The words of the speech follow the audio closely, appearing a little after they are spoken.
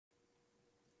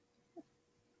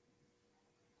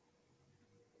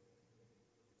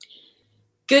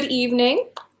Good evening.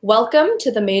 Welcome to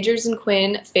the Majors and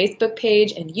Quinn Facebook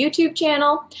page and YouTube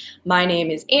channel. My name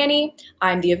is Annie.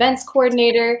 I'm the events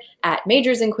coordinator at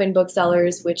Majors and Quinn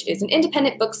Booksellers, which is an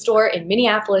independent bookstore in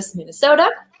Minneapolis, Minnesota.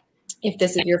 If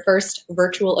this is your first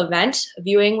virtual event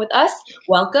viewing with us,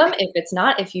 welcome. If it's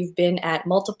not, if you've been at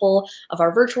multiple of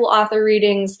our virtual author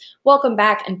readings, welcome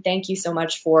back, and thank you so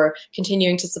much for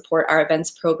continuing to support our events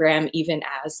program even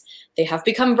as they have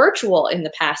become virtual in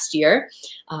the past year.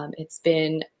 It's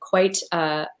been quite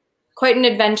an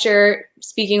adventure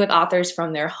speaking with authors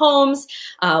from their homes,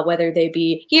 whether they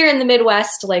be here in the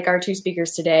Midwest, like our two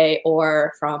speakers today,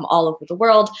 or from all over the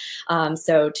world.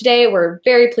 So today we're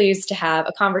very pleased to have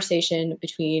a conversation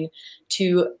between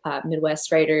two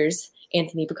Midwest writers,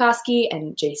 Anthony Bukoski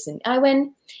and Jayson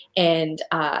Iwen. And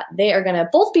they are going to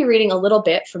both be reading a little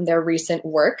bit from their recent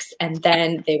works, and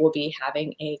then they will be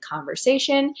having a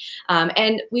conversation.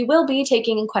 And we will be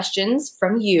taking questions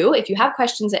from you. If you have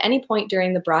questions at any point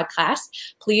during the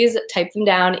broadcast, please type them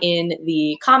down in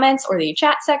the comments or the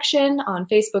chat section on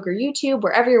Facebook or YouTube,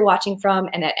 wherever you're watching from.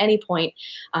 And at any point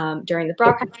during the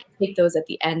broadcast, take those at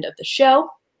the end of the show.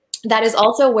 That is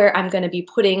also where I'm going to be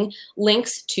putting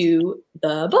links to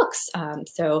the books.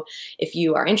 So if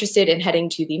you are interested in heading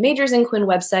to the Majors and Quinn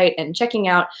website and checking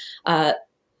out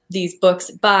these books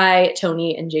by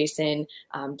Tony and Jayson,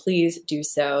 please do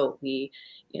so. We,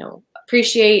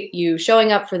 appreciate you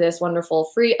showing up for this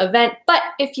wonderful free event. But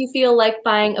if you feel like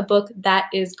buying a book, that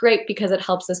is great because it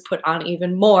helps us put on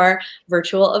even more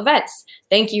virtual events.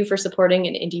 Thank you for supporting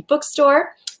an indie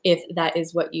bookstore if that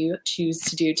is what you choose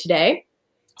to do today.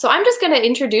 So I'm just going to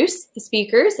introduce the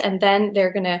speakers, and then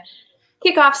they're going to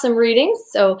kick off some readings.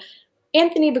 So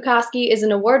Anthony Bukoski is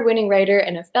an award-winning writer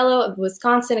and a fellow of the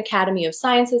Wisconsin Academy of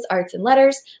Sciences, Arts, and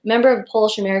Letters, member of the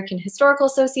Polish American Historical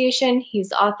Association. He's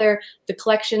the author of the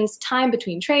collections Time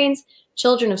Between Trains,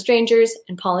 Children of Strangers,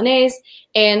 and Polonaise,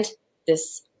 and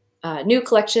this new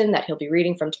collection that he'll be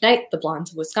reading from tonight, The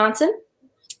Blondes of Wisconsin.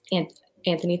 And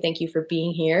Anthony, thank you for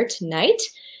being here tonight.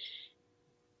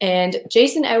 And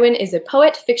Jayson Iwen is a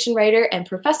poet, fiction writer, and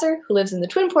professor who lives in the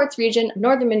Twin Ports region of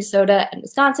northern Minnesota and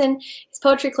Wisconsin. His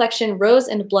poetry collection, Rose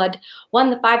and Blood,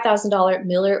 won the $5,000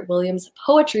 Miller Williams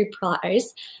Poetry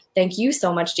Prize. Thank you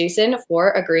so much, Jayson,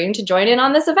 for agreeing to join in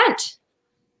on this event.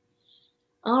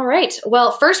 All right.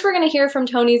 Well, first we're going to hear from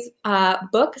Tony's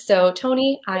book. So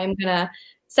Tony, I'm going to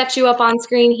set you up on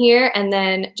screen here, and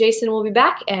then Jayson will be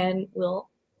back, and we'll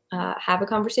have a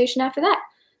conversation after that.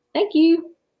 Thank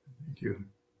you. Thank you.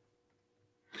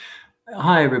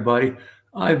 Hi, everybody.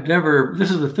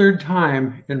 This is the third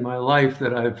time in my life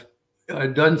that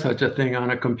I've done such a thing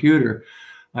on a computer.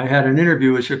 I had an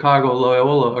interview with Chicago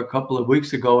Loyola a couple of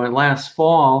weeks ago, and last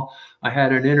fall I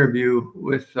had an interview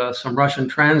with some Russian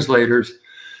translators.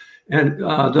 And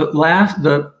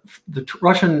the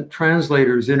Russian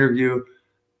translators interview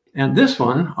and this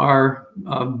one are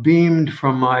beamed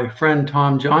from my friend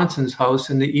Tom Johnson's house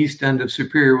in the east end of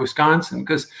Superior, Wisconsin,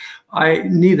 because I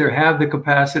neither have the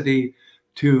capacity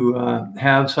to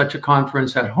have such a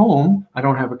conference at home. I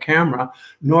don't have a camera,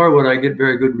 nor would I get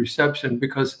very good reception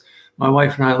because my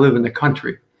wife and I live in the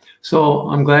country. So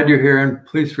I'm glad you're here, and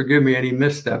please forgive me any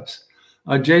missteps.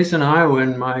 Jayson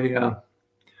Iwen, my,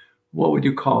 what would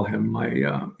you call him?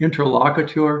 My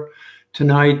interlocutor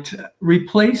tonight,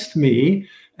 replaced me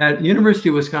at University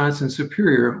of Wisconsin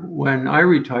Superior when I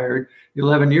retired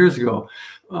 11 years ago.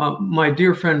 My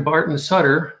dear friend Barton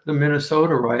Sutter, the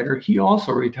Minnesota writer, he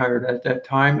also retired at that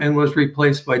time and was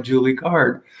replaced by Julie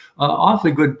Gard,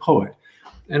 awfully good poet.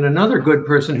 And another good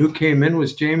person who came in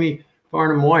was Jamie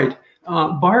Farnham White.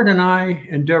 Bart and I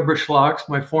and Deborah Schlocks,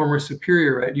 my former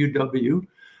superior at UW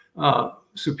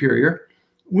Superior,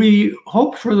 we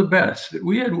hoped for the best.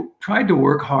 We had tried to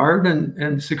work hard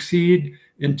and succeed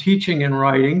in teaching and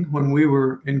writing when we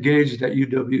were engaged at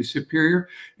UW Superior,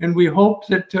 and we hoped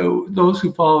that those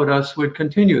who followed us would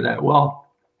continue that. Well,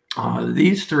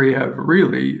 these three have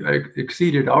really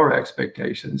exceeded our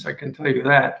expectations, I can tell you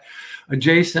that.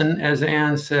 Jayson, as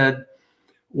Ann said,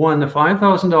 won the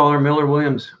 $5,000 Miller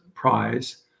Williams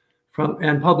Prize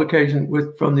and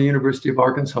publication from the University of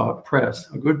Arkansas Press,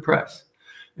 a good press.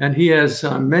 And he has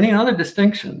many other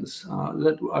distinctions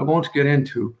that I won't get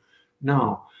into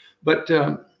now. But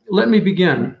let me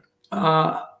begin.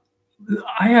 I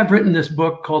have written this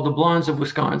book called The Blondes of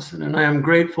Wisconsin, and I am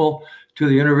grateful to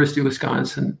the University of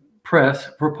Wisconsin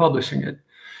Press for publishing it.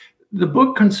 The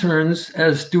book concerns,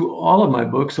 as do all of my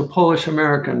books, Polish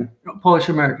American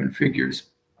figures.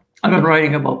 I've been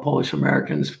writing about Polish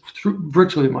Americans through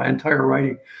virtually my entire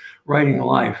writing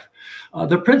life.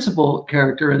 The principal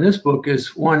character in this book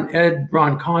is one Ed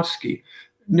Bronkowski,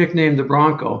 nicknamed the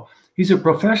Bronco. He's a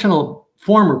professional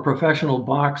former professional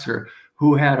boxer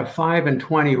who had a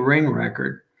 5-20 ring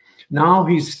record. Now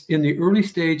he's in the early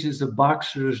stages of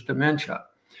boxer's dementia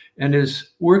and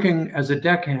is working as a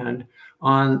deckhand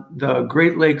on the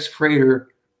Great Lakes freighter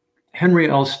Henry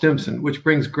L. Stimson, which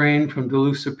brings grain from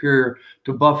Duluth Superior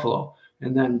to Buffalo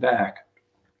and then back.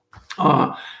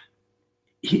 Ed,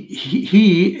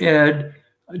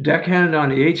 deckhand on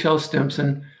the H.L.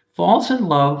 Stimson, falls in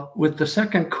love with the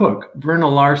second cook, Verna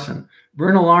Larson.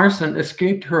 Verna Larson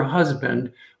escaped her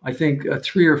husband, I think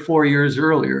 3 or 4 years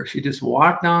earlier. She just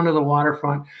walked down to the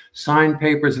waterfront, signed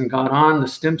papers, and got on the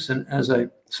Stimson as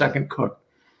a second cook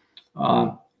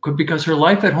because her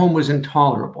life at home was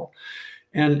intolerable.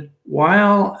 And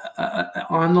while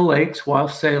on the lakes, while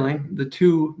sailing, the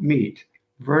two meet,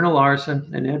 Verna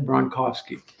Larson and Ed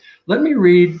Bukoski. Let me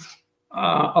read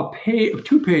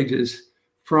 2 pages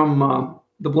from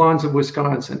The Blondes of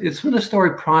Wisconsin. It's from the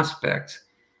story Prospects.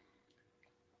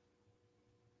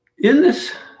 In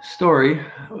this story,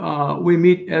 we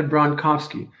meet Ed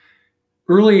Bukoski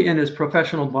early in his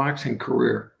professional boxing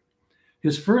career.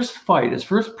 His first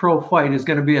pro fight is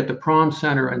going to be at the Prom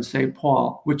Center in St.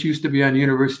 Paul, which used to be on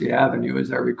University Avenue,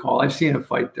 as I recall. I've seen a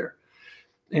fight there.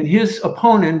 And his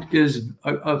opponent is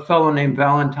a fellow named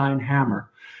Valentine Hammer.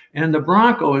 And the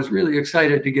Bronco is really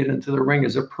excited to get into the ring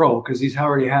as a pro because he's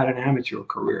already had an amateur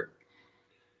career.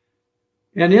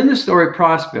 And in the story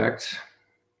Prospects,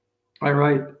 I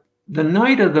write, the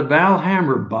night of the Val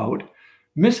Hammer bout,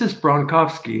 Mrs.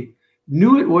 Bukoski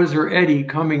knew it was her Eddie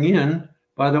coming in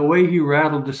by the way he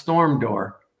rattled the storm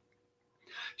door.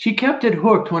 She kept it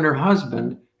hooked when her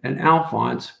husband and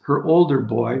Alphonse, her older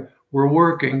boy, were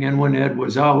working and when Ed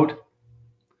was out.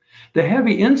 The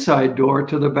heavy inside door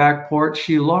to the back porch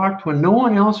she locked when no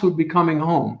one else would be coming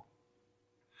home.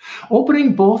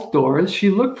 Opening both doors, she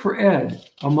looked for Ed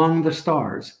among the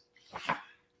stars.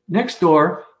 Next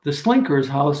door, the Slinker's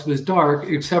house was dark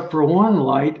except for one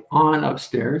light on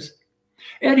upstairs.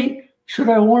 Eddie, should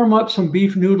I warm up some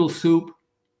beef noodle soup?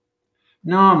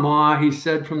 Nah, Ma, he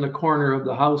said from the corner of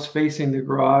the house facing the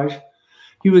garage.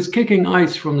 He was kicking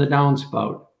ice from the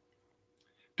downspout.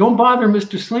 Don't bother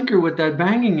Mr. Slinker with that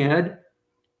banging, Ed.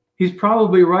 He's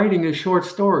probably writing his short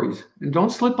stories. And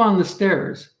don't slip on the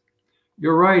stairs.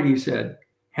 You're right, he said,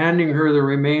 handing her the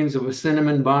remains of a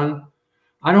cinnamon bun.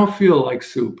 I don't feel like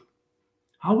soup.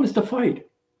 How was the fight?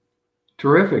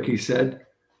 Terrific, he said,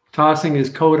 tossing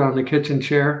his coat on the kitchen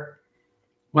chair.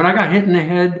 When I got hit in the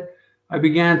head, I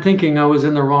began thinking I was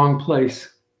in the wrong place.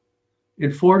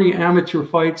 In 40 amateur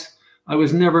fights, I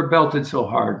was never belted so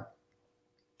hard.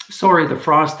 Sorry, the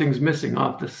frosting's missing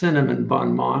off the cinnamon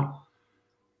bun, Ma.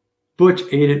 Butch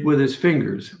ate it with his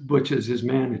fingers. Butch is his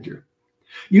manager.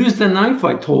 Use the knife,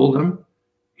 I told him.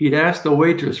 He'd asked the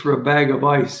waitress for a bag of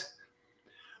ice.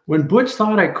 When Butch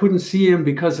thought I couldn't see him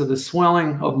because of the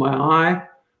swelling of my eye,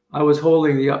 I was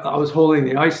holding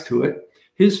the ice to it.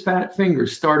 His fat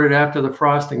fingers started after the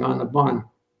frosting on the bun.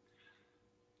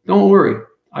 Don't worry,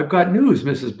 I've got news,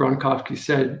 Mrs. Bukoski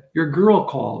said. Your girl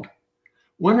called.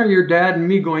 When are your dad and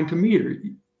me going to meet her?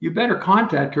 You better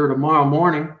contact her tomorrow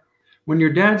morning. When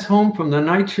your dad's home from the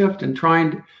night shift and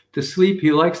trying to sleep,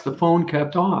 he likes the phone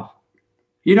kept off.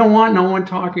 He don't want no one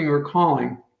talking or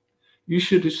calling. You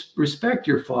should respect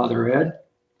your father, Ed.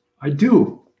 I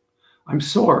do. I'm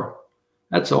sore.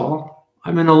 That's all.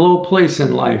 I'm in a low place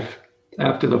in life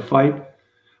after the fight.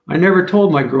 I never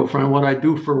told my girlfriend what I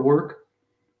do for work.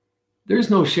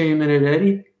 There's no shame in it,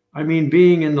 Eddie. I mean,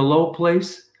 being in the low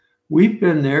place. We've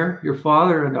been there, your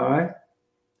father and I.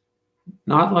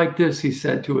 Not like this, he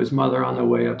said to his mother on the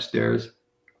way upstairs.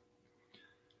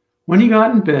 When he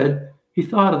got in bed, he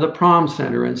thought of the Prom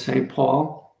Center in St.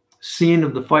 Paul, scene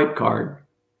of the fight card.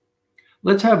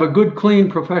 Let's have a good, clean,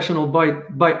 professional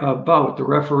bout, the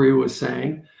referee was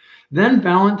saying. Then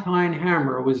Valentine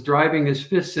Hammer was driving his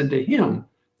fists into him,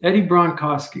 Eddie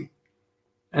Bukoski.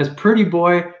 As pretty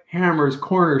boy Hammer's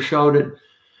corner shouted,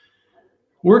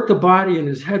 work the body and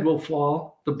his head will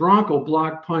fall. The Bronco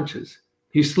blocked punches.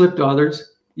 He slipped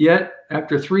others. Yet,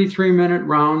 after 3 3-minute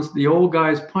rounds, the old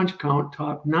guy's punch count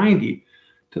topped 90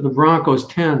 to the Bronco's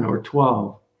 10 or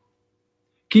 12.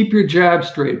 Keep your jab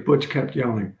straight, Butch kept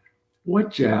yelling.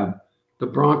 What jab? The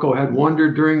Bronco had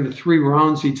wondered during the 3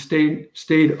 rounds he'd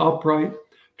stayed upright,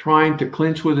 trying to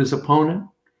clinch with his opponent.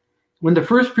 When the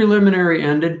first preliminary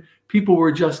ended, people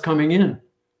were just coming in,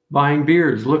 buying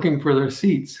beers, looking for their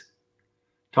seats.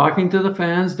 Talking to the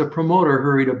fans, the promoter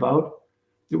hurried about.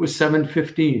 It was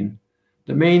 7:15.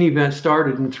 The main event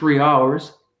started in 3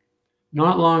 hours.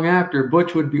 Not long after,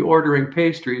 Butch would be ordering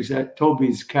pastries at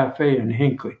Toby's Cafe in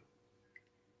Hinckley.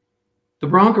 The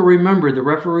Bronco remembered the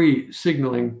referee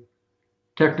signaling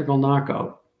technical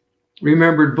knockout.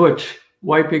 Remembered Butch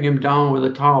wiping him down with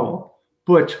a towel,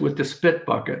 Butch with the spit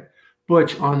bucket,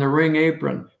 Butch on the ring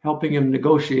apron, helping him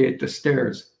negotiate the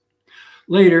stairs.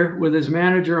 Later, with his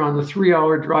manager on the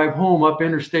 3-hour drive home up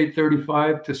Interstate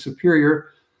 35 to Superior,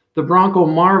 the Bronco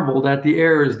marveled at the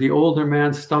airs the older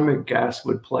man's stomach gas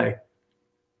would play.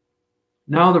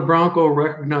 Now the Bronco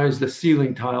recognized the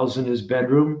ceiling tiles in his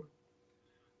bedroom.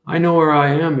 "I know where I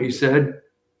am," he said.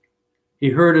 He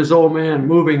heard his old man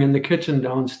moving in the kitchen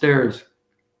downstairs.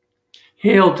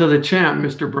 "Hail to the champ,"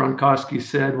 Mr. Bukoski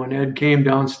said when Ed came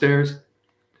downstairs.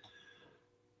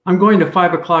 "I'm going to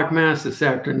 5 o'clock mass this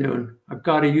afternoon. I've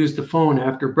got to use the phone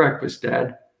after breakfast,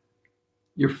 Dad."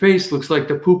 "Your face looks like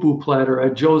the poo-poo platter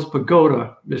at Joe's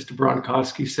Pagoda," Mr.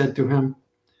 Bukoski said to him.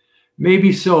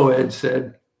 "Maybe so," Ed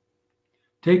said.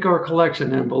 "Take our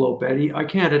collection envelope, Eddie. I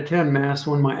can't attend mass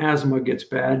when my asthma gets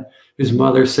bad," his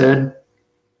mother said.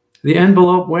 The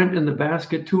envelope went in the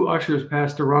basket 2 ushers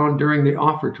passed around during the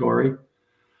offertory.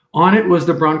 On it was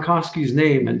the Bukoski's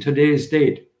name and today's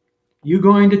date. "You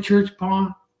going to church,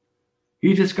 Pa?"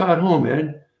 "He just got home,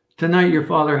 Ed. Tonight your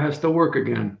father has to work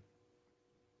again."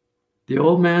 The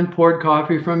old man poured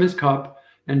coffee from his cup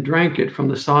and drank it from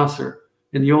the saucer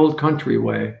in the old country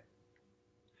way.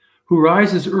 "Who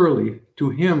rises early,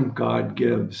 to him God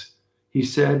gives," he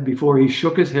said before he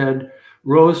shook his head,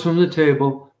 rose from the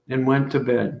table, and went to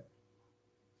bed.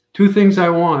 "2 things I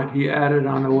want," he added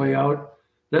on the way out,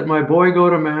 "that my boy go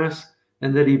to mass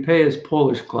and that he pay his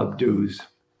Polish club dues."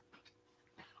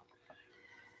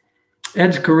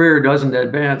 Ed's career doesn't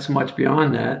advance much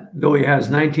beyond that, though he has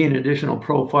 19 additional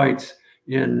pro fights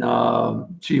in, I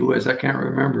can't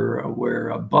remember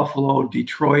where, Buffalo,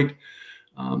 Detroit,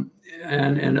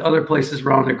 and other places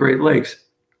around the Great Lakes.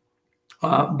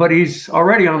 But he's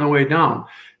already on the way down,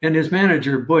 and his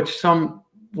manager, Butch,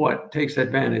 somewhat takes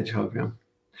advantage of him.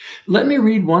 Let me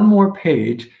read one more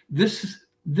page. This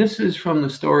is from the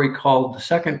story called "The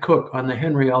Second Cook" on the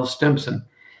Henry L. Stimson,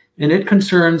 and it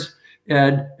concerns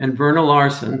Ed and Verna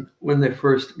Larson when they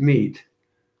first meet.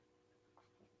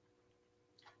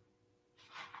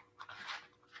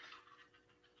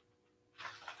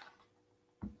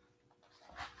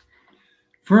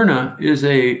 Verna is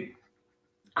a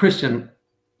Christian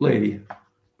lady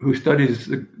who studies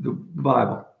the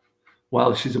Bible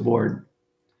while she's aboard.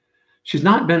 She's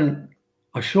not been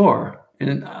ashore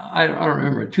in, I don't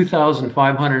remember,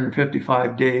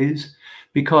 2,555 days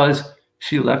because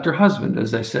she left her husband,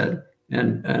 as I said,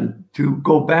 and to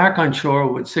go back on shore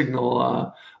would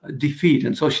signal defeat.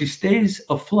 And so she stays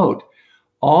afloat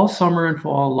all summer and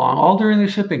fall long, all during the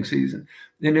shipping season.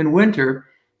 And in winter,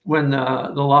 when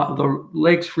the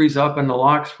lakes freeze up and the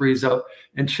locks freeze up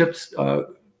and ships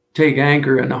take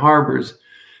anchor in the harbors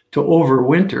to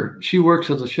overwinter, she works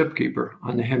as a shipkeeper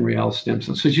on the Henry L.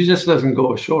 Stimson. So she just doesn't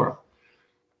go ashore.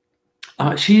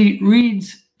 She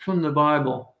reads from the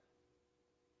Bible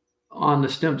on the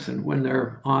Stimson when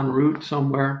they're en route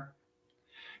somewhere.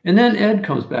 And then Ed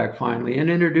comes back finally and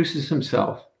introduces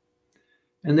himself.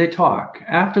 And they talk.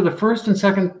 After the first and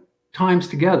second times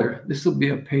together, this will be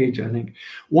a page, I think,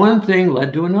 one thing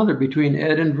led to another between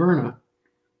Ed and Verna.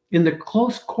 In the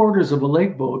close quarters of a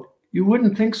lake boat, you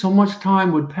wouldn't think so much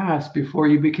time would pass before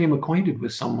you became acquainted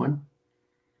with someone.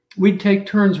 We'd take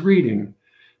turns reading.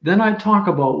 Then I'd talk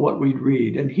about what we'd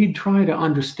read, and he'd try to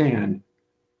understand.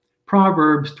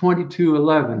 Proverbs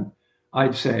 22:11,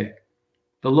 I'd say,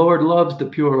 "The Lord loves the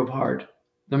pure of heart.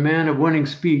 The man of winning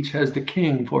speech has the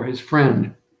king for his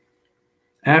friend."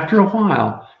 After a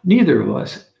while, neither of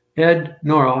us, Ed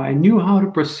nor I, knew how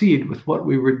to proceed with what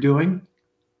we were doing.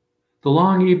 The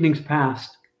long evenings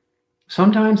passed.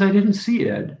 Sometimes I didn't see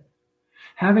Ed.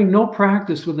 Having no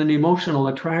practice with an emotional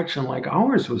attraction like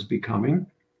ours was becoming,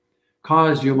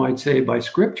 caused, you might say, by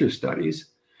scripture studies,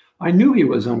 I knew he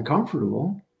was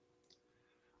uncomfortable.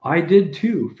 I did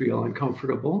too feel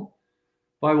uncomfortable.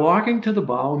 By walking to the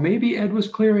bow, maybe Ed was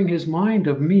clearing his mind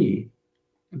of me.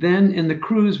 Then in the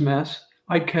crew's mess,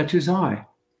 I'd catch his eye.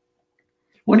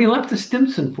 When he left the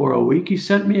Stimson for a week, he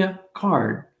sent me a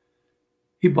card.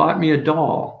 He bought me a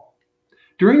doll.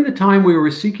 During the time we were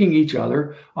seeking each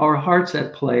other, our hearts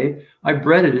at play, I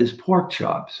breaded his pork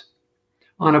chops.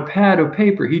 On a pad of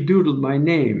paper, he doodled my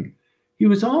name. He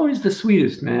was always the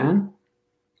sweetest man.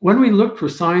 When we looked for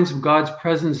signs of God's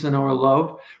presence in our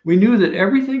love, we knew that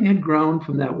everything had grown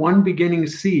from that one beginning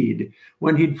seed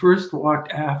when he'd first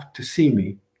walked aft to see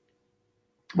me.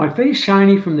 My face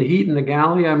shiny from the heat in the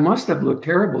galley, I must have looked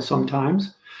terrible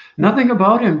sometimes. Nothing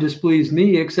about him displeased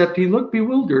me, except he looked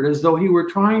bewildered, as though he were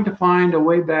trying to find a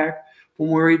way back from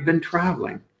where he'd been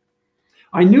traveling.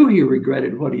 I knew he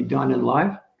regretted what he'd done in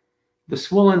life. The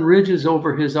swollen ridges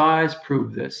over his eyes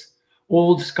proved this.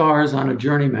 old scars on a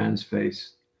journeyman's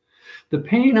face. The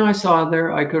pain I saw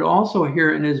there, I could also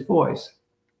hear in his voice.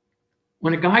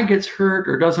 When a guy gets hurt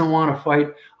or doesn't want to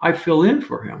fight, I fill in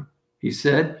for him, he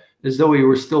said, as though he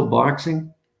were still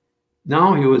boxing.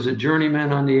 Now he was a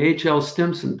journeyman on the H.L.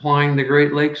 Stimson, plying the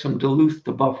Great Lakes from Duluth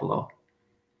to Buffalo.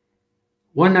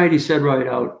 One night he said right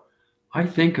out, I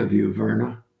think of you,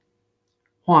 Verna.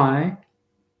 Why?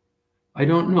 I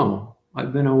don't know.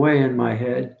 I've been away in my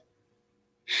head.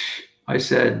 Shh, I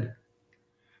said.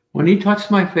 When he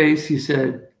touched my face, he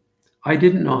said, I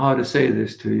didn't know how to say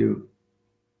this to you.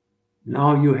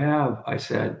 Now you have, I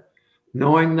said.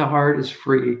 Knowing the heart is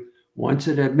free once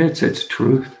it admits its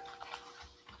truth.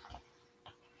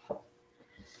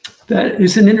 That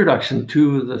is an introduction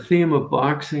to the theme of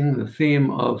boxing, the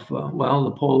theme of,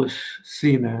 the Polish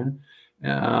seaman,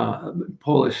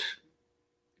 Polish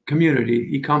community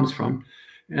he comes from,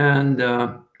 and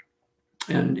in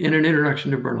an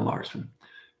introduction to Verna Larsson.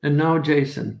 And now,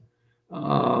 Jayson,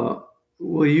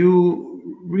 will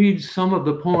you read some of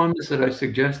the poems that I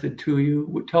suggested to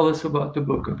you? Tell us about the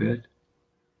book a bit.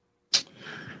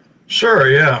 Sure,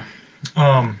 yeah.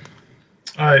 All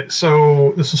right,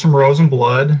 so this is from Rose and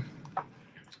Blood,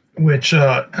 which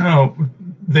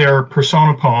they're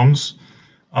persona poems,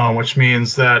 which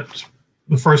means that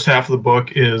the first half of the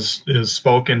book is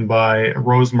spoken by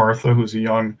Rose Martha, who's a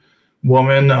young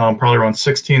woman, probably around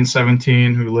 16,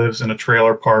 17, who lives in a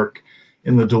trailer park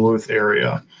in the Duluth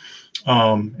area.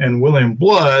 And William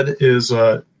Blood is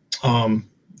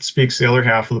speaks the other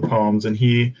half of the poems, and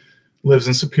he lives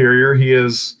in Superior. He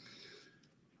is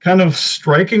kind of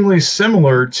strikingly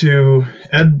similar to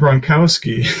Ed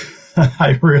Bukoski.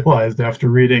 I realized after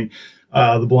reading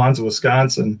The Blondes of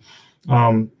Wisconsin.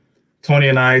 Tony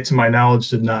and I, to my knowledge,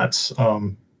 did not.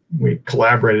 We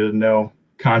collaborated in no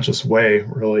conscious way,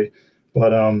 really.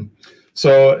 But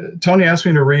so Tony asked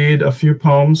me to read a few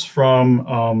poems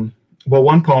from,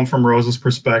 one poem from Rose's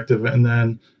perspective, and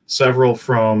then several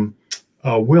from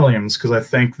William's, because I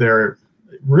think they're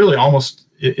really almost,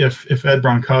 if Ed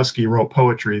Bukoski wrote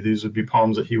poetry, these would be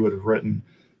poems that he would have written.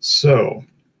 So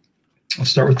I'll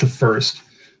start with the first.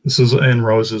 This is in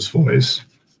Rose's voice.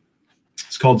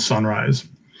 It's called Sunrise.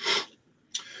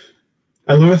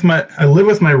 I live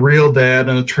with my real dad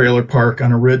in a trailer park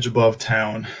on a ridge above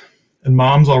town, and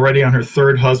Mom's already on her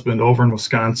third husband over in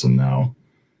Wisconsin now.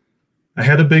 I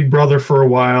had a big brother for a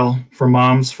while for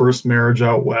Mom's first marriage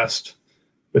out west,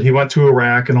 but he went to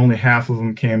Iraq and only half of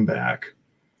him came back.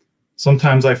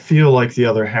 Sometimes I feel like the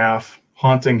other half,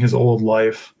 haunting his old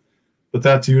life, but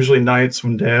that's usually nights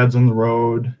when Dad's on the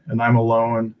road and I'm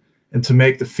alone, and to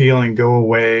make the feeling go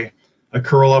away, I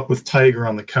curl up with Tiger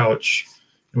on the couch,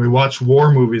 and we watch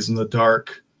war movies in the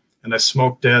dark, and I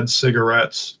smoke Dad's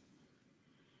cigarettes.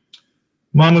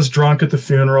 Mom was drunk at the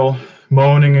funeral,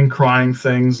 moaning and crying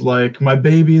things like, my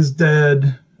baby is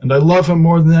dead, and I love him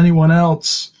more than anyone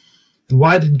else, and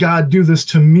why did God do this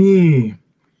to me?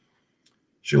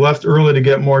 She left early to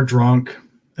get more drunk,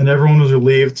 and everyone was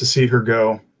relieved to see her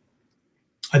go.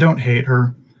 I don't hate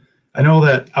her. I know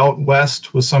that out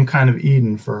west was some kind of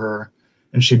Eden for her,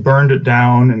 and she burned it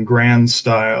down in grand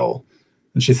style,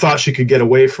 and she thought she could get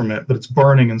away from it, but it's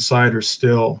burning inside her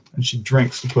still, and she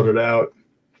drinks to put it out.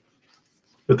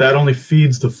 But that only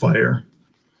feeds the fire.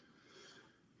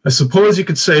 I suppose you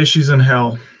could say she's in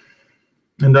hell,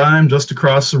 and I'm just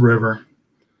across the river.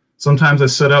 Sometimes I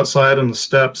sit outside on the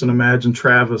steps and imagine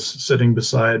Travis sitting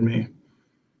beside me.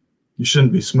 You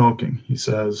shouldn't be smoking, he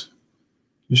says.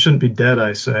 You shouldn't be dead,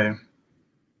 I say.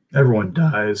 Everyone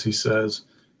dies, he says.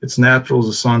 It's natural as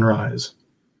a sunrise.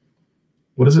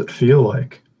 What does it feel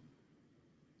like?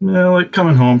 Yeah, like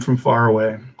coming home from far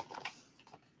away.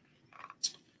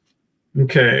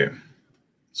 Okay,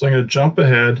 so I'm going to jump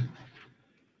ahead.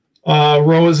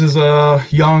 Rose is a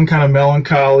young, kind of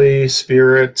melancholy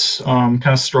spirit, kind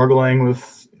of struggling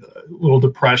with a little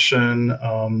depression,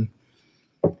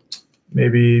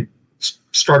 maybe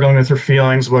struggling with her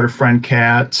feelings about her friend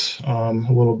Kat a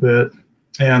little bit,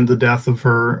 and the death of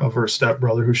her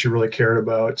stepbrother, who she really cared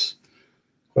about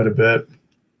quite a bit.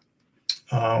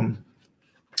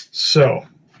 So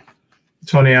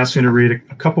Tony asked me to read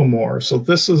a couple more. So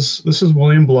this is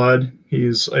William Blood.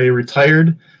 He's a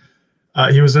retired.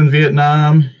 He was in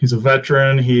Vietnam. He's a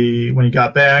veteran. When he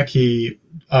got back, he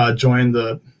joined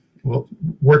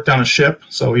worked on a ship.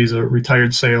 So he's a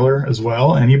retired sailor as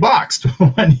well, and he boxed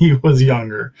when he was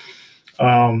younger.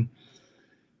 And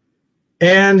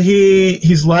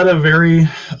he's led a very,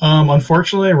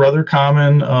 unfortunately, rather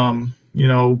common,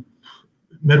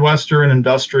 Midwestern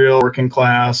industrial working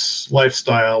class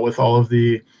lifestyle with all of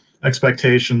the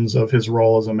expectations of his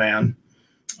role as a man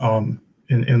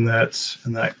in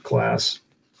that class.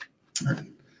 All right.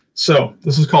 So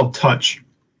this is called touch.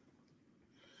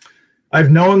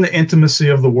 I've known the intimacy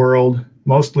of the world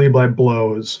mostly by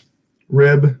blows,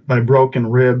 rib by broken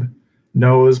rib,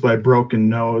 nose by broken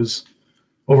nose.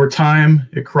 Over time,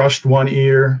 it crushed one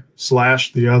ear,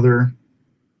 slashed the other,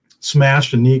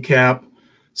 smashed a kneecap,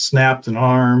 snapped an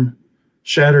arm,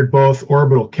 shattered both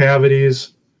orbital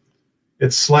cavities.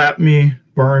 It slapped me,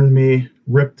 burned me,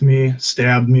 ripped me,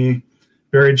 stabbed me,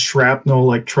 buried shrapnel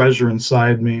like treasure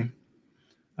inside me.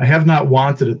 I have not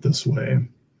wanted it this way.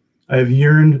 I have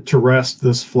yearned to rest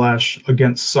this flesh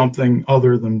against something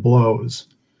other than blows.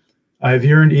 I have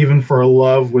yearned even for a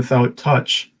love without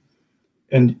touch,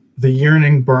 and the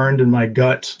yearning burned in my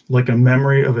gut like a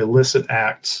memory of illicit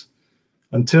acts,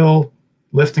 until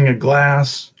lifting a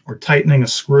glass or tightening a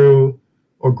screw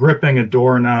or gripping a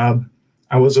doorknob,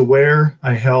 I was aware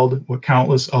I held what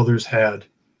countless others had,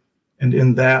 and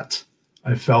in that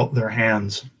I felt their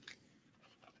hands.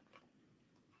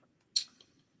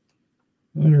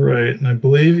 All right, and I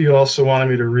believe you also wanted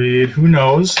me to read Who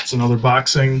Knows? It's another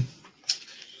boxing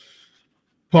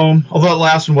poem, although that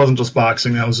last one wasn't just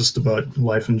boxing, that was just about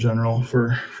life in general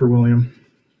for William.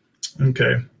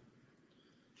 Okay.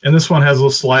 And this one has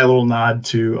a sly little nod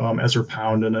to Ezra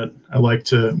Pound in it. I like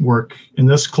to work, in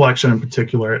this collection in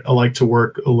particular, I like to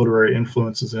work literary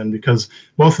influences in, because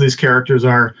both of these characters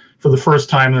are, for the first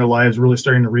time in their lives, really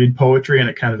starting to read poetry, and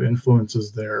it kind of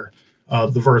influences their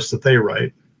the verse that they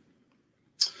write.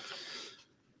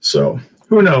 So,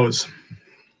 who knows?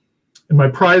 In my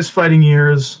prize-fighting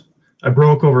years, I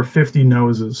broke over 50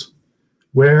 noses.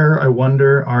 Where, I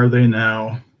wonder, are they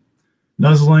now?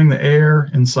 Nuzzling the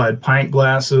air inside pint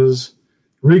glasses,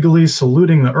 regally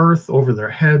saluting the earth over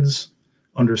their heads,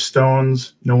 under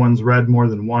stones no one's read more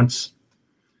than once.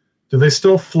 Do they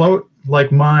still float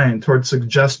like mine toward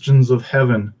suggestions of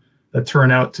heaven that turn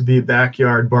out to be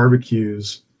backyard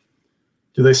barbecues?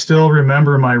 Do they still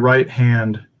remember my right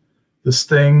hand, this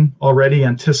thing already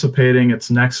anticipating its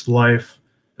next life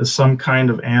as some kind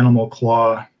of animal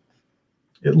claw?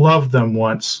 It loved them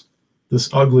once, this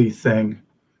ugly thing.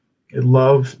 It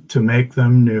loved to make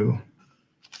them new.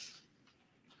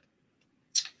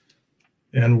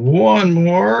 And one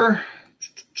more.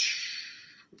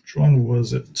 Which one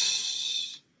was it?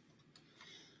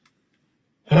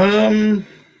 Hang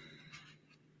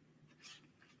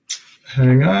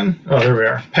on. Oh, there we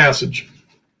are. Passage.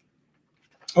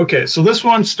 Okay, so this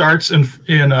one starts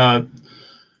in a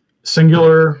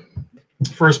singular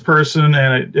first person,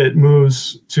 and it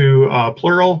moves to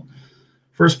plural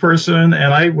first person.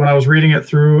 And when I was reading it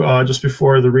through just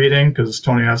before the reading, because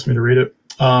Tony asked me to read it,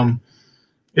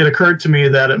 it occurred to me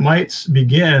that it might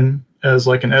begin as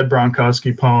like an Ed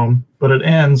Bronkowski poem, but it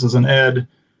ends as an Ed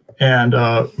and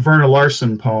Verna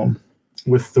Larson poem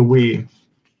with the we.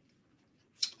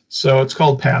 So it's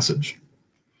called Passage.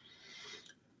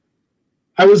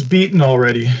 I was beaten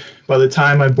already by the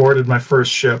time I boarded my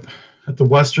first ship at the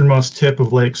westernmost tip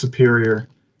of Lake Superior,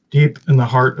 deep in the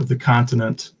heart of the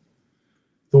continent.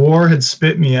 The war had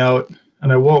spit me out,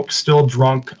 and I woke still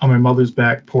drunk on my mother's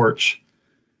back porch.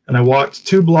 And I walked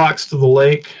 2 blocks to the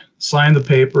lake, signed the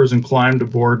papers, and climbed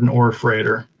aboard an ore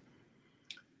freighter.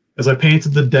 As I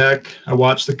painted the deck, I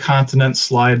watched the continent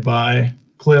slide by,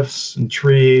 cliffs and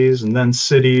trees, and then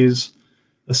cities,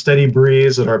 a steady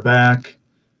breeze at our back.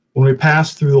 When we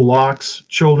passed through the locks,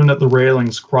 children at the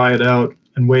railings cried out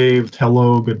and waved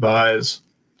hello goodbyes.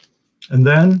 And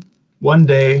then, one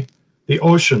day, the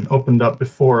ocean opened up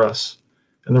before us,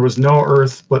 and there was no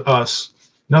earth but us,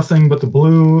 nothing but the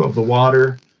blue of the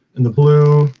water, and the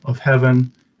blue of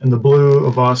heaven, and the blue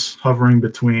of us hovering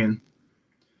between.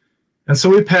 And so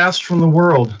we passed from the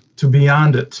world to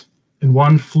beyond it in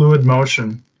one fluid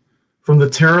motion, from the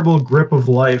terrible grip of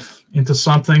life into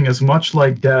something as much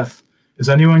like death as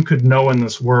anyone could know in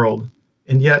this world,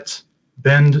 and yet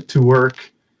bend to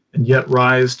work, and yet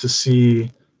rise to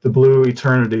see the blue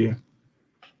eternity,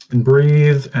 and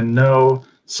breathe and know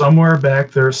somewhere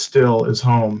back there still is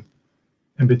home,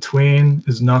 and between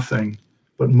is nothing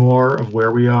but more of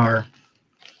where we are.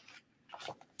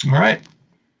 All right.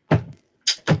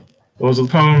 Those are the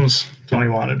poems Tony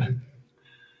wanted.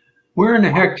 Where in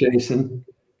the heck, Jason,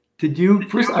 did you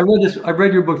first? I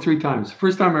read your book 3 times.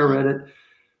 First time I read it,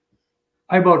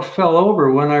 I about fell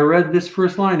over when I read this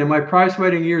first line. In my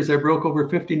prize-fighting years, I broke over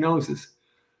 50 noses.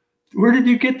 Where did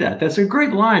you get that? That's a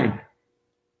great line.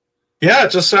 Yeah,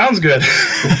 it just sounds good.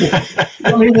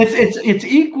 I mean, it's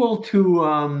equal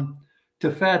to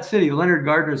Fat City, Leonard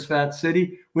Gardner's Fat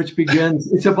City, which begins.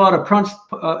 It's about a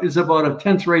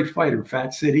 10th-rate fighter.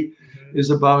 Fat City is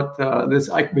about this.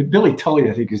 Billy Tully,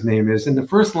 I think his name is. And the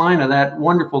first line of that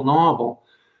wonderful novel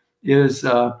is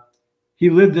he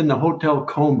lived in the Hotel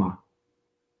Coma.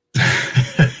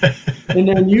 And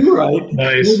then you write,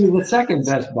 nice. Maybe the second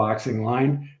best boxing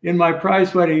line. In my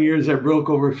prize fighting years, I broke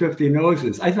over 50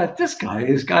 noses. I thought, this guy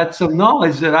has got some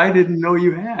knowledge that I didn't know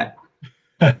you had.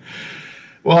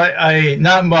 Well, I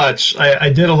not much. I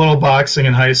did a little boxing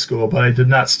in high school, but I did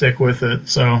not stick with it.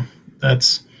 So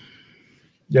that's,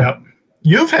 yeah.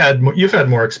 You've had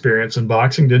more experience in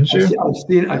boxing, didn't you?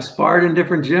 I've sparred in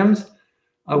different gyms.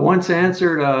 I once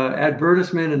answered an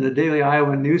advertisement in the Daily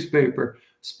Iowan newspaper,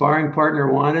 sparring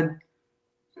partner wanted.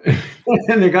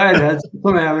 And the guy had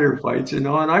some amateur fights, and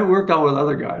I worked out with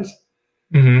other guys.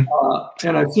 Mm-hmm.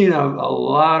 And I've seen a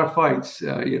lot of fights,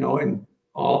 in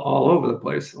all over the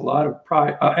place, a lot of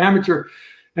amateur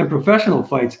and professional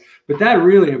fights. But that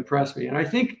really impressed me. And I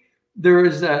think there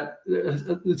is that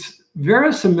it's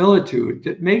verisimilitude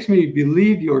that makes me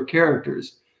believe your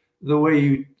characters the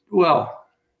way the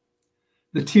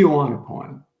Tijuana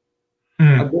poem,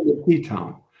 I've been to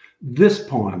P-Town, this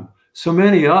poem, so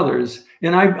many others.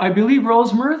 And I believe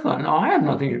Rose Murtha. Now, I have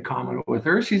nothing in common with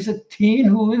her. She's a teen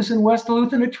who lives in West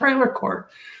Duluth in a trailer court.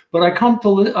 But I come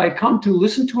to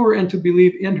listen to her and to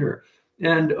believe in her.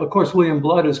 And of course, William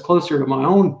Blood is closer to my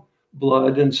own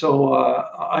blood, and so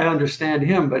I understand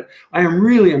him. But I am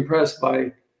really impressed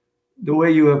by the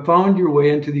way you have found your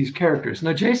way into these characters.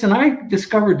 Now, Jayson, I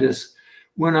discovered this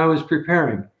when I was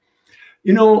preparing.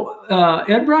 Ed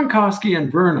Bukoski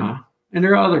and Verna, and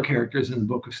there are other characters in the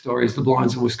Book of Stories, the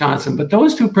Blondes of Wisconsin, but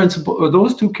those two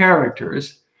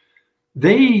characters,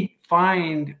 they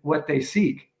find what they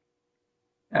seek.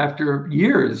 After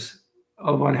years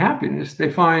of unhappiness,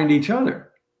 they find each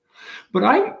other. But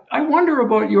I wonder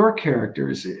about your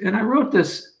characters, and I wrote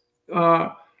this,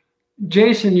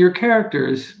 Jayson, your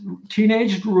characters,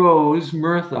 teenaged Rose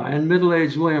Murtha and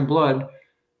middle-aged William Blood,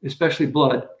 especially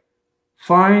Blood,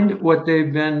 find what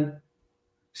they've been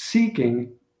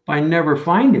seeking by never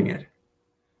finding it.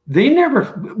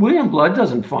 William Blood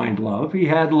doesn't find love. He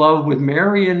had love with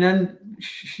Mary, and then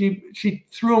she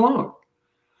threw him out.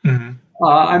 Mm-hmm.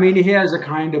 He has a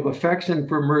kind of affection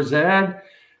for Mirzad,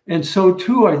 and so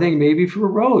too, I think, maybe for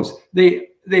Rose. They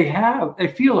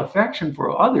feel affection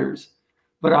for others,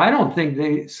 but I don't think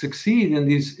they succeed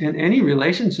in any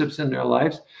relationships in their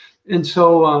lives. And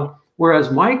so,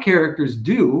 whereas my characters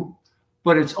do,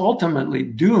 but it's ultimately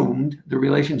doomed, the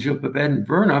relationship of Ed and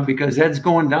Verna, because Ed's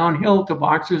going downhill to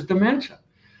boxer's dementia.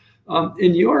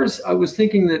 In yours, I was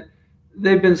thinking that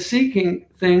they've been seeking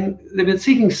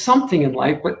something in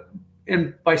life,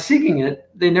 and by seeking it,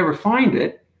 they never find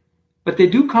it, but they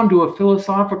do come to a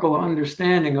philosophical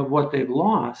understanding of what they've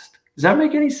lost. Does that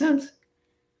make any sense?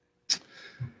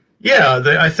 Yeah,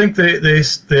 I think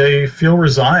they feel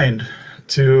resigned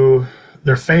to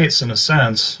their fates in a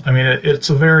sense.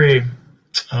 It's a very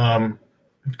kind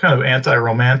of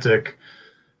anti-romantic,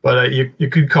 but you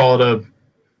could call it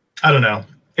I don't know.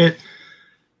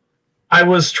 I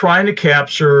was trying to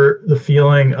capture the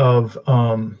feeling of,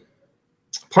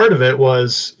 part of it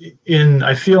was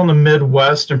I feel in the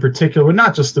Midwest in particular, but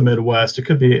not just the Midwest, it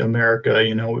could be America,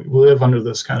 we live under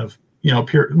this kind of,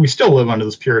 we still live under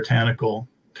this puritanical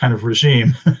kind of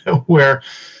regime where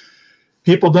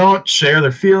people don't share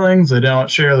their feelings, they don't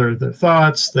share their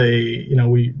thoughts,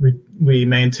 we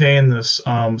maintain this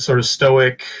sort of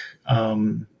stoic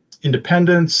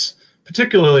independence,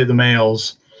 particularly the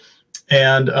males.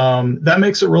 And that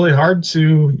makes it really hard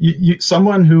to,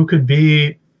 someone who could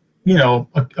be,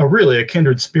 really a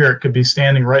kindred spirit could be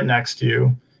standing right next to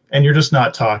you, and you're just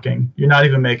not talking. You're not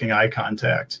even making eye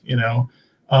contact,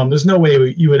 There's no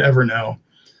way you would ever know.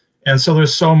 And so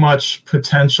there's so much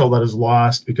potential that is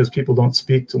lost because people don't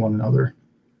speak to one another.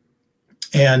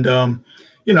 And,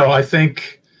 I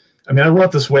think, I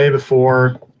wrote this way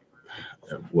before,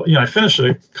 I finished it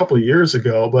a couple of years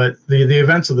ago, but the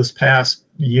events of this past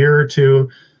year or two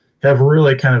have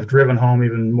really kind of driven home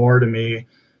even more to me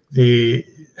the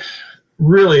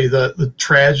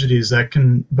tragedies that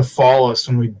can befall us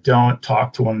when we don't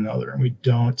talk to one another and we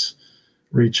don't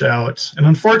reach out. And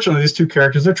unfortunately, these two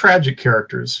characters, they're tragic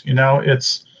characters.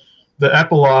 It's the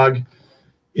epilogue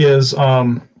is,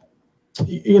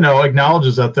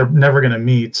 acknowledges that they're never going to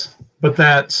meet, but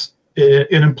that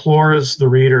it implores the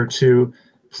reader to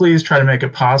please try to make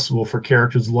it possible for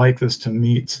characters like this to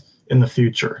meet in the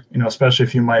future, especially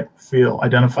if you might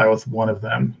identify with one of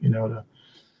them,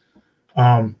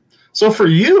 so for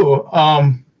you,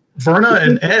 Verna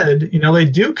and Ed, they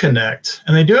do connect,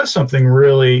 and they do have something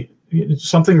real.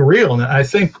 And I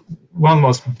think one of the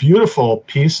most beautiful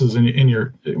pieces one of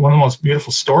the most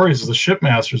beautiful stories is the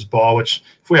Shipmaster's Ball, which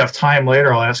if we have time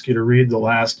later, I'll ask you to read the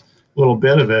last little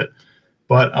bit of it.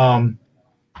 But,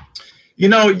 You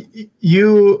know,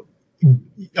 you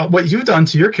what you've done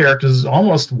to your characters is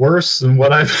almost worse than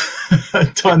what I've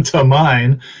done to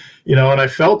mine. You know, and I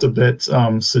felt a bit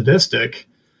sadistic,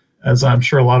 as I'm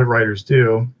sure a lot of writers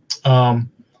do.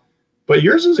 But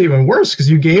yours was even worse because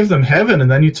you gave them heaven and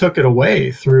then you took it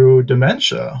away through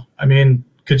dementia. I mean,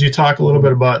 could you talk a little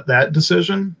bit about that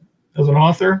decision as an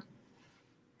author?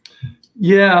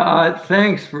 Yeah,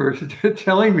 thanks for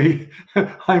telling me.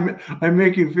 I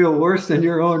make you feel worse than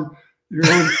your own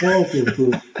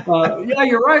character. Yeah,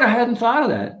 you're right. I hadn't thought of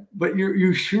that, but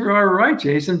you sure are right,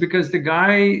 Jason, because the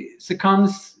guy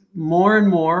succumbs more and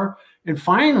more, and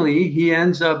finally he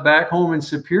ends up back home in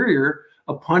Superior,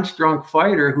 a punch-drunk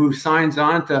fighter who signs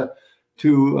on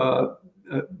to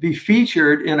be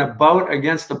featured in a bout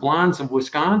against the Blondes of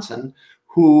Wisconsin.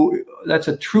 That's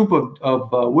a troupe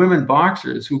of women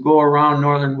boxers who go around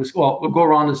go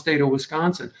around the state of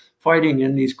Wisconsin fighting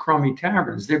in these crummy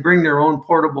taverns. They bring their own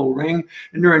portable ring,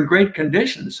 and they're in great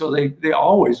condition, so they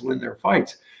always win their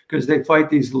fights because they fight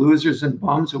these losers and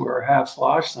bums who are half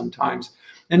sloshed sometimes.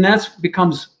 And that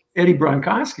becomes Eddie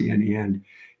Bukoski in the end.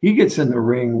 He gets in the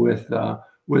ring with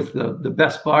the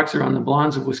best boxer on the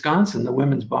Blondes of Wisconsin, the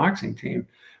women's boxing team.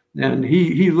 And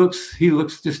he looks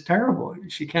just terrible.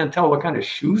 She can't tell what kind of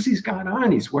shoes he's got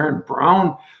on. He's wearing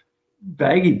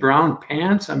baggy brown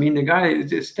pants. I mean, the guy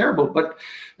is terrible. But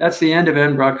that's the end of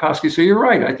Ed Bukoski. So you're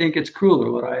right. I think it's crueler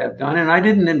what I have done, and I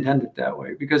didn't intend it that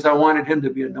way because I wanted him to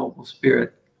be a noble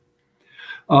spirit.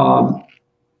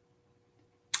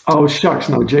 Oh shucks,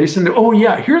 no, Jason. Oh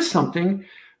yeah, here's something.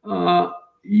 I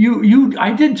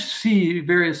did see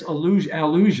various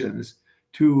allusions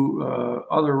to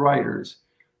other writers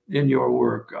in your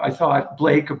work. I thought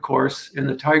Blake, of course, in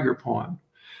the Tiger poem.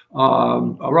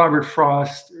 Robert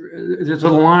Frost, there's a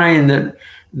line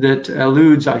that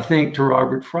alludes, I think, to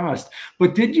Robert Frost.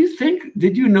 But did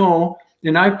you know,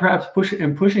 and I perhaps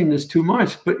am pushing this too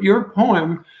much, but your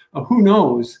poem, Who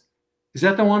Knows, is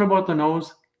that the one about the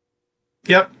nose?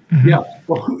 Yep. Yeah.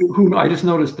 Well, I just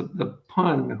noticed the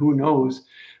pun, who knows.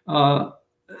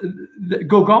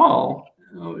 Gogol,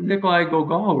 Nikolai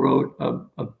Gogol wrote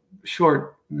a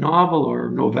short novel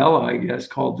or novella, I guess,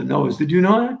 called The Nose. Did you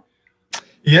know that?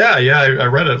 Yeah, I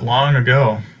read it long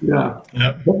ago. Yeah.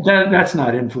 Yep. But that's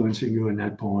not influencing you in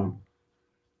that poem.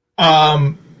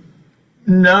 No,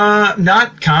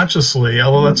 not consciously,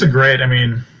 although that's a great, I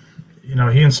mean, you know,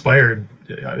 he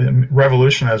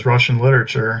revolutionized Russian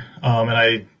literature. And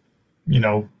I,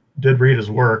 did read his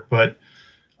work, but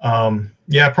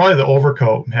yeah, probably The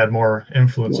Overcoat had more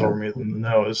influence over me than The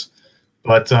Nose.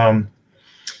 But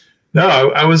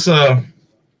no, I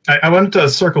wanted to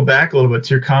circle back a little bit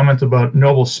to your comment about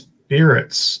noble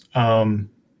spirits. So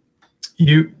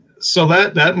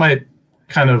that might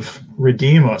kind of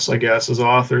redeem us, I guess, as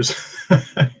authors,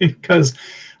 because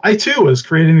I too was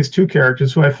creating these two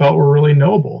characters who I felt were really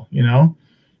noble.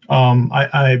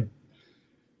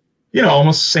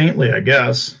 Almost saintly, I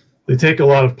guess. They take a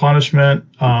lot of punishment.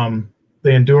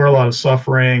 They endure a lot of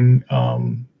suffering,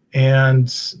 and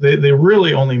they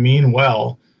really only mean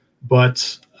well.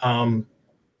 But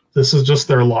this is just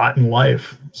their lot in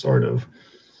life, sort of.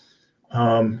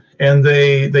 And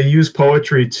they use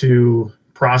poetry to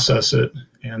process it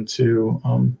and to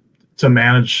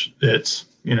manage it.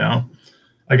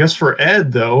 I guess for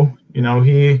Ed, though,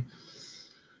 he's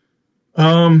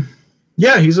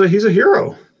a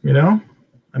hero.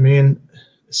 I mean,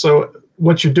 so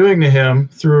what you're doing to him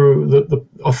through the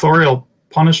authorial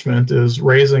punishment is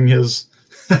raising his,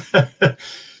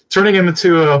 turning him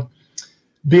into a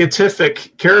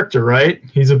beatific character, right?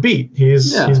 He's a beat.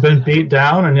 He's been beat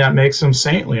down, and that makes him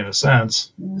saintly in a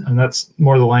sense. And that's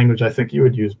more the language I think you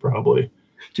would use probably.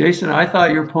 Jason, I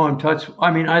thought your poem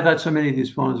I thought so many of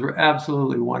these poems were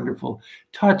absolutely wonderful.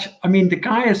 The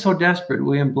guy is so desperate,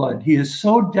 William Blood. He is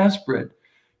so desperate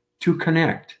to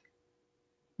connect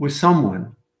with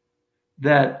someone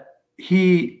that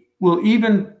he will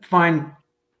even find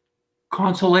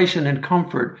consolation and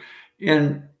comfort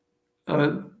in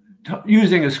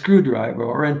using a screwdriver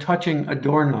or in touching a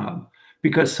doorknob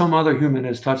because some other human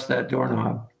has touched that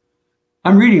doorknob.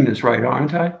 I'm reading this right,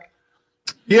 aren't I?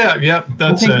 Yeah,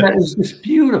 that's it. I think that is just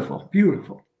beautiful,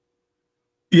 beautiful.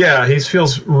 Yeah, he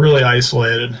feels really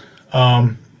isolated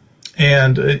and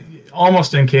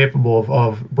almost incapable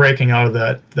of breaking out of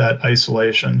that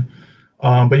isolation.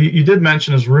 But you did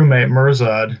mention his roommate,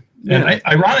 Mirzad. Yeah.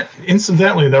 And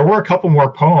incidentally, there were a couple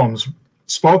more poems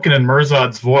spoken in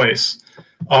Mirzad's voice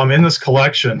in this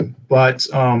collection, but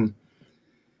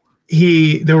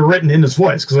they were written in his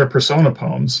voice because they're persona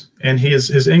poems, and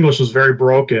his English was very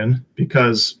broken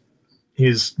because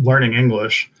he's learning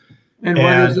English. And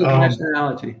what is his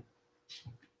nationality?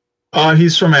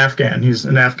 He's from Afghan. He's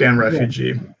an Afghan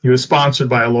refugee. Yeah. He was sponsored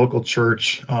by a local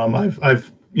church.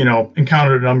 I've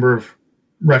encountered a number of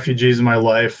refugees in my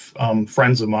life,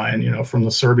 friends of mine, from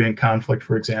the Serbian conflict,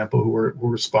 for example, who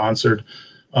were sponsored.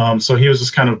 So he was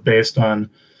just kind of based on,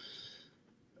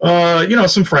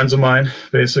 some friends of mine,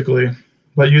 basically,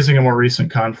 but using a more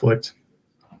recent conflict.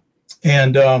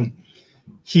 And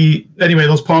anyway,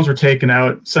 those poems were taken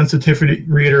out. Sensitivity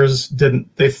readers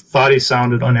they thought he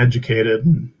sounded uneducated,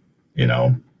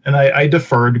 and I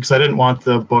deferred because I didn't want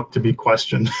the book to be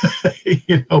questioned,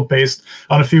 based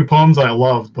on a few poems I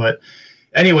loved. But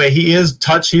anyway,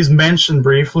 he's mentioned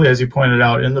briefly, as you pointed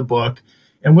out in the book.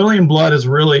 And William Blood is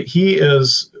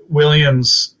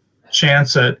William's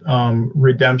chance at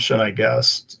redemption, I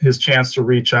guess, his chance to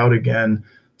reach out again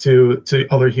to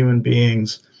other human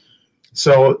beings.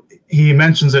 So he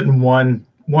mentions it in one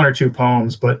or two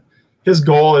poems, but his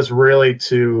goal is really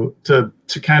to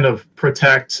kind of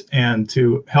protect and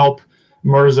to help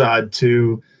Mirzad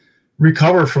to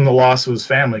recover from the loss of his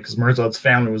family, because Mirzad's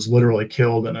family was literally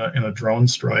killed in a drone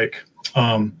strike.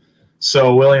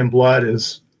 So William Blood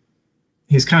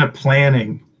he's kind of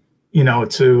planning,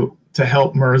 to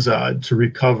help Mirzad to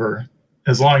recover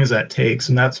as long as that takes,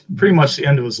 and that's pretty much the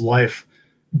end of his life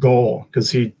goal,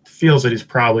 because he feels that he's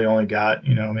probably only got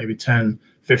maybe 10,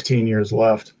 15 years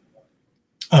left.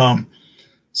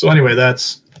 So anyway,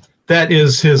 that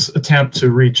is his attempt to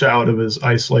reach out of his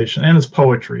isolation, and his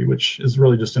poetry, which is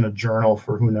really just in a journal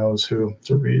for who knows who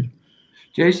to read.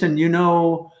 Jayson,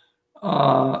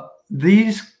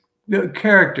 these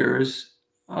characters,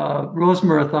 Rose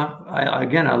Murtha,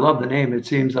 I love the name. It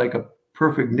seems like a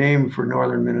perfect name for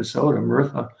northern Minnesota,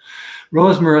 Murtha.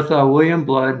 Rose Murtha, William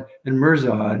Blood, and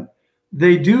Mirzad,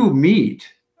 they do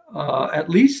meet at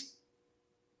least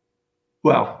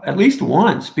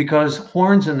once, because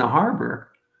Horns in the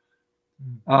Harbor,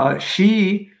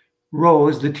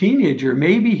 Rose, the teenager,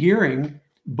 may be hearing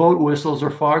boat whistles or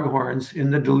foghorns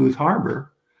in the Duluth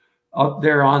Harbor up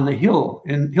there on the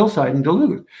hillside in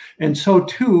Duluth. And so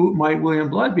too might William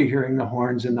Blood be hearing the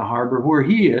horns in the harbor where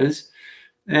he is.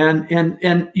 And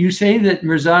you say that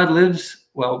Mirzad lives,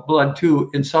 Blood too,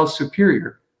 in South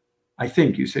Superior. I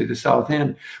think you say the south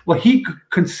end. Well, he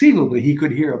could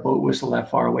hear a boat whistle that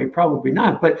far away. Probably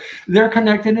not, but they're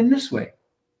connected in this way.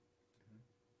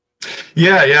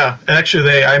 Yeah.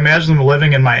 Actually, I imagine them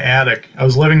living in my attic. I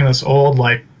was living in this old,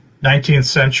 19th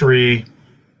century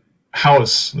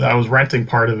house. I was renting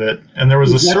part of it, and there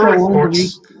was a servant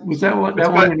quarters. Was that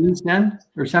one in East End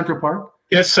or Central Park?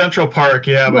 It's Central Park,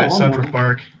 by Central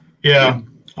Park. Yeah.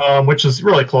 Which is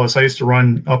really close. I used to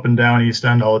run up and down East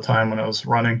End all the time when I was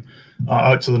running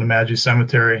out to the Nemadji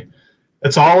Cemetery.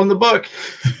 It's all in the book.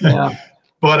 Yeah.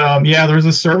 But there was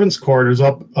a servant's quarters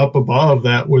up above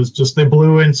that was just, they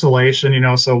blew insulation,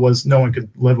 so no one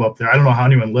could live up there. I don't know how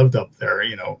anyone lived up there.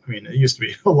 It used to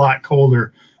be a lot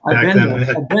colder back then.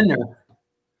 I've been there.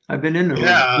 I've been in there.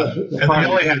 Yeah, and they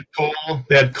only had coal.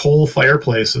 They had coal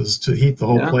fireplaces to heat the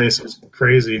whole place. It was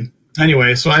crazy.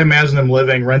 Anyway, so I imagine them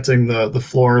renting the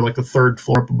floor, like the third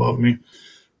floor up above me.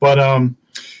 But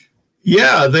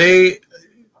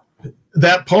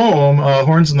that poem,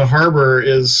 Horns in the Harbor,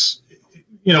 is,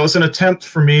 it's an attempt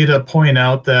for me to point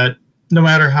out that no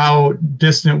matter how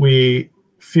distant we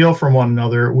feel from one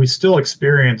another, we still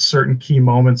experience certain key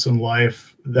moments in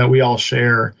life that we all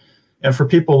share. And for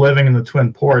people living in the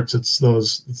Twin Ports, it's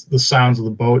the sounds of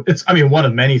the boat. It's, one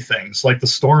of many things, like the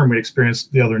storm we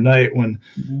experienced the other night when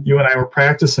you and I were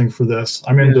practicing for this.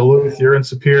 I'm in Duluth, you're in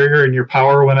Superior, and your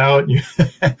power went out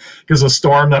because of a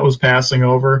storm that was passing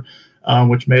over,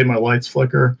 which made my lights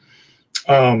flicker.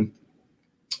 Did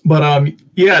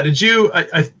you,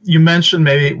 you mentioned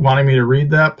maybe wanting me to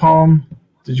read that poem.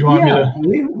 Did you want me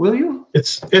to? Will you?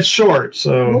 It's short,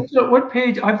 so. What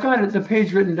page? I've got the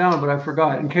page written down, but I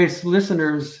forgot. In case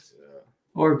listeners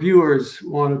or viewers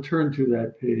want to turn to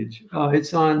that page,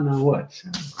 it's on what?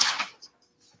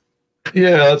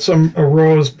 Yeah, it's a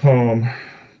Rose poem.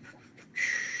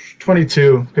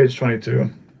 22, page 22.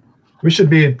 We should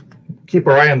keep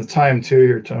our eye on the time too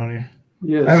here, Tony.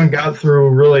 Yes. I haven't got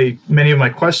through really many of my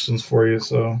questions for you,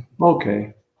 so.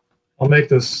 Okay. I'll make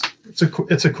this.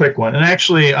 It's a quick one, and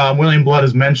actually, William Blood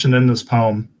is mentioned in this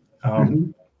poem.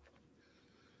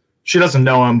 She doesn't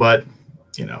know him, but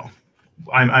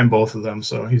I'm both of them,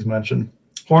 so he's mentioned.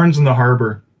 Horns in the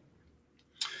Harbor.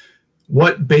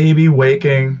 What baby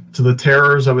waking to the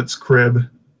terrors of its crib?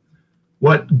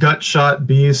 What gut-shot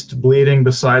beast bleeding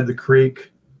beside the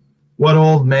creek? What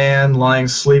old man lying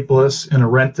sleepless in a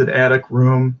rented attic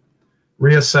room,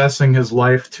 reassessing his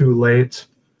life too late?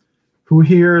 Who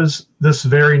hears this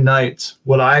very night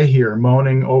what I hear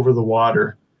moaning over the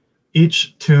water?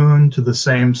 each tuned to the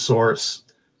same source,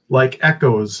 like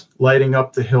echoes lighting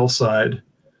up the hillside,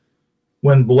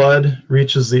 when blood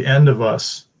reaches the end of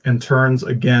us and turns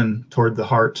again toward the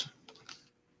heart.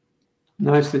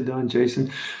 Nicely done,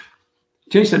 Jayson.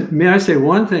 Jayson, may I say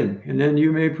one thing, and then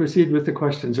you may proceed with the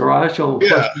questions, or I shall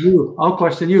question you. I'll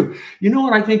question you. You know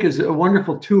what I think is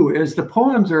wonderful too is the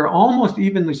poems are almost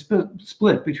evenly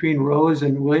split between Rose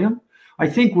and William. I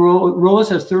think Rose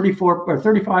has 34 or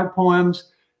 35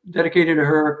 poems dedicated to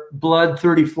her. Blood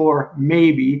 34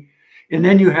 maybe, and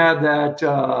then you have that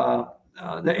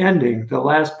the ending, the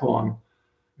last poem.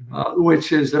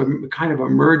 Which is a kind of a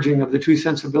merging of the two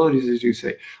sensibilities, as you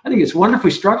say. I think it's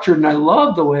wonderfully structured, and I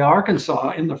love the way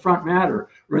Arkansas, in the front matter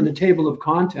or in the table of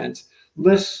contents,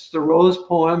 lists the Rose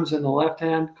poems in the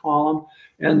left-hand column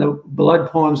and the Blood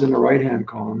poems in the right-hand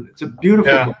column. It's a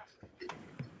beautiful book.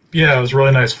 Yeah, it was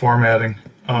really nice formatting.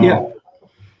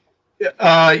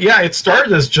 It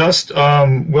started as just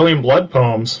William Blood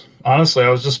poems. Honestly,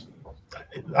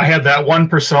 I had that one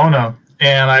persona.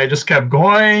 And I just kept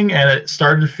going, and it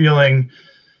started feeling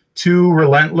too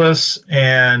relentless,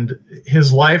 and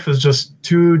his life was just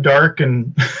too dark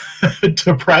and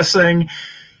depressing.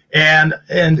 And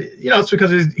it's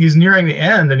because he's nearing the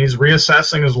end, and he's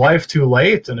reassessing his life too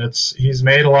late, and he's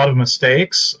made a lot of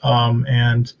mistakes,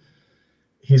 and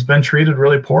he's been treated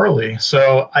really poorly.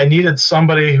 So I needed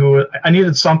something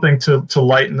to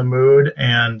lighten the mood.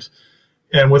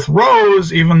 And with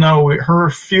Rose, even though her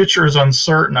future is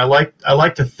uncertain, I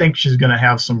like to think she's going to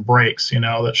have some breaks,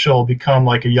 that she'll become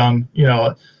like a young,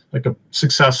 like a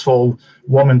successful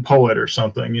woman poet or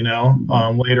something,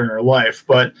 later in her life.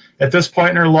 But at this point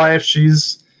in her life, she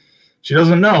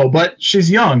doesn't know, but she's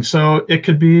young. So it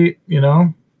could be,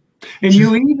 And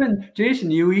Jayson,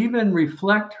 you even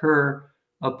reflect her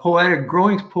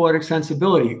growing poetic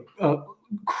sensibility.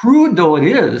 Crude though it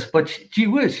is, but gee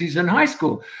whiz, she's in high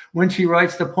school when she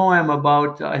writes the poem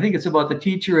about, I think it's about the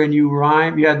teacher, and you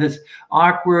have this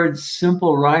awkward,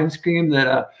 simple rhyme scheme that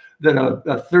a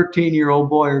 13-year-old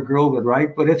boy or girl would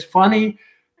write, but it's funny,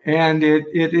 and it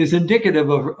is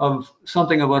indicative of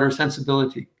something about her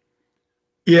sensibility.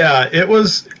 Yeah, it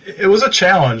was a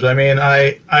challenge. I mean,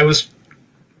 I was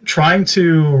trying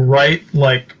to write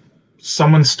like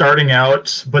someone starting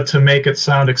out, but to make it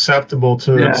sound acceptable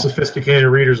to sophisticated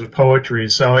readers of poetry.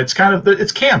 So it's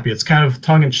campy. It's kind of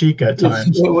tongue-in-cheek at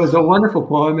times. It was a wonderful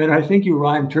poem, and I think you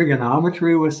rhymed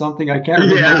trigonometry with something. I can't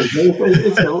remember.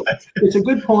 Yeah. It's a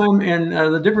good poem, and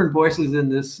the different voices in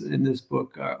this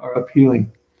book are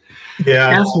appealing.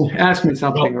 Yeah. Ask me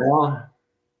something, Ron.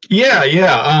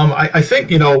 I think,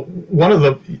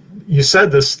 you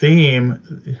said this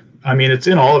theme. I mean, it's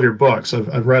in all of your books.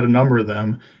 I've read a number of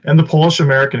them. And the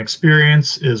Polish-American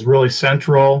experience is really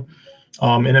central.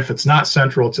 And if it's not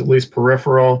central, it's at least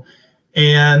peripheral.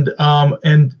 And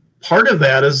part of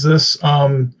that is this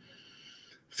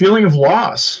feeling of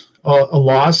loss, a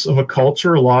loss of a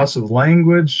culture, a loss of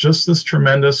language, just this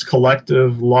tremendous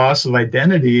collective loss of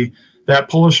identity that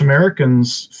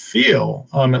Polish-Americans feel,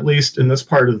 at least in this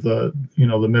part of the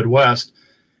Midwest.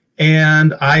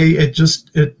 And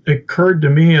it occurred to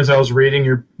me as I was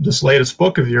reading this latest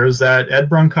book of yours that Ed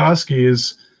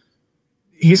Bukoski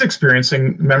he's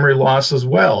experiencing memory loss as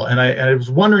well. And I was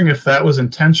wondering if that was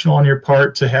intentional on your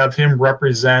part to have him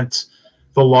represent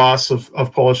the loss of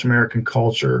Polish-American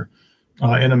culture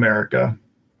in America.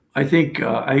 I think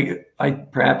I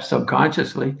perhaps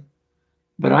subconsciously,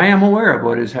 but I am aware of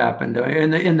what has happened.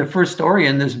 In the first story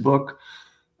in this book,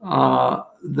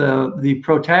 the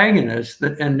protagonist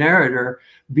and narrator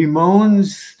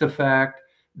bemoans the fact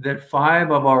that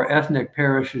 5 of our ethnic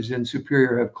parishes in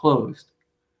Superior have closed.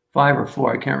 5 or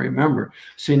 4, I can't remember.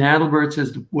 St. Adalbert's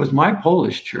was my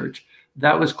Polish church.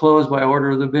 That was closed by order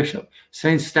of the bishop.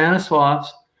 St.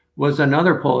 Stanisław's was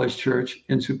another Polish church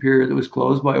in Superior that was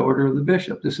closed by order of the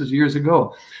bishop. This was years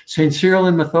ago. St. Cyril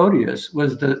and Methodius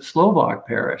was the Slovak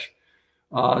parish.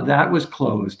 That was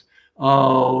closed. There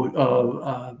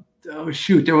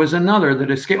was another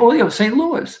that escaped. St.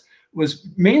 Louis was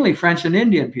mainly French and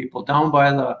Indian people down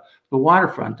by the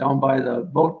waterfront, down by the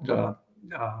boat,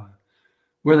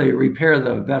 where they repair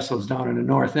the vessels down in the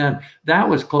north end. That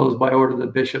was closed by order of the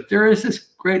bishop. There is this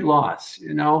great loss,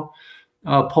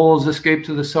 Poles escape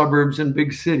to the suburbs and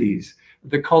big cities.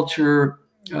 The culture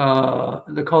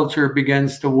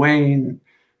begins to wane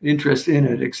interest in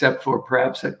it, except for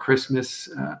perhaps at Christmas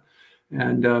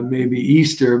and maybe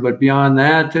Easter. But beyond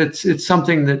that, it's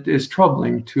something that is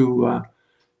troubling to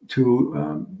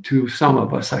some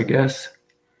of us, I guess.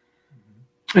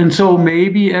 And so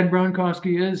maybe Ed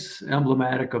Bukoski is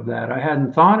emblematic of that. I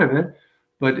hadn't thought of it,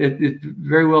 but it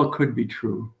very well could be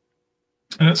true.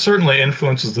 And it certainly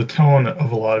influences the tone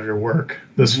of a lot of your work,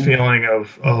 this feeling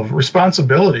of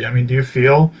responsibility. I mean, do you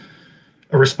feel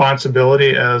a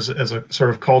responsibility as a sort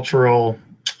of cultural,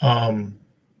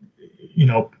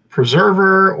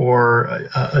 preserver or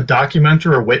a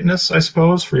documenter, a witness, I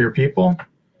suppose, for your people?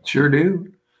 Sure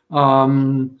do.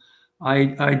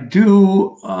 I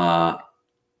do.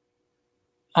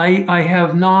 I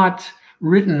have not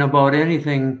written about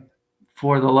anything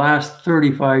for the last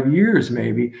 35 years,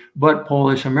 maybe, but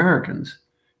Polish Americans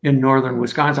in northern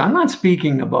Wisconsin. I'm not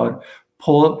speaking about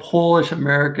Polish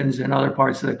Americans in other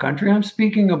parts of the country. I'm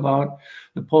speaking about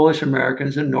the Polish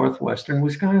Americans in northwestern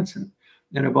Wisconsin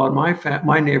and about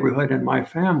my neighborhood and my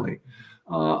family.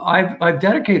 I've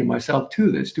dedicated myself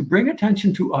to this, to bring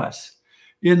attention to us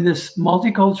in this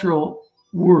multicultural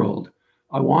world.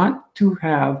 I want to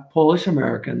have Polish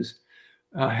Americans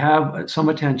have some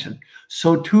attention.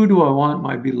 So too do I want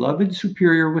my beloved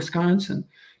Superior, Wisconsin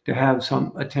to have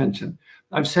some attention.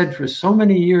 I've said for so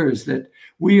many years that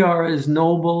we are as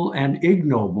noble and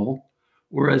ignoble,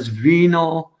 we're as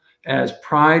venal, as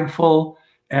prideful,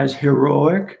 as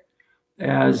heroic,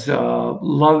 as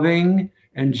loving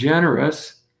and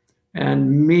generous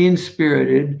and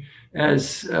mean-spirited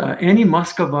as any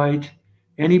Muscovite,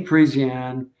 any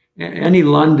Parisian, any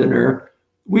Londoner.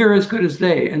 We're as good as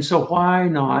they. And so why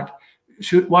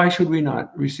should we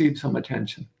not receive some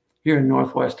attention here in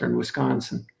northwestern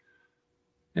Wisconsin?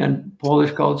 And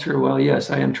Polish culture, well, yes,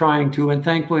 I am trying to, and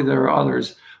thankfully there are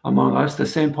others among us, the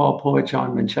St. Paul poet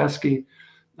John Minczewski,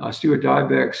 Stuart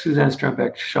Dybek, Suzanne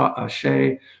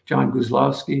Strembeck-Shea, John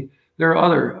Guzlowski. There are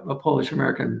other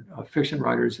Polish-American fiction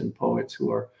writers and poets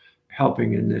who are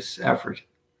helping in this effort.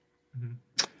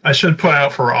 I should point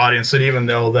out for our audience that even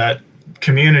though that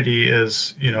community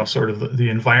is, sort of the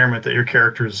environment that your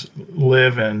characters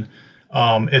live in,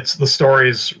 it's the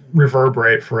stories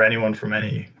reverberate for anyone from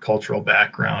any cultural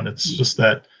background. It's just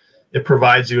that it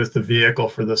provides you with the vehicle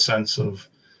for the sense of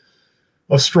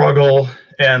struggle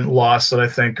and loss that I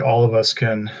think all of us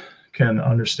can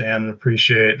understand and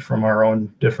appreciate from our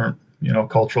own different,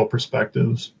 cultural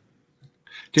perspectives.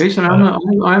 Jason,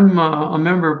 I'm a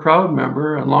member, proud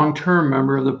member, a long-term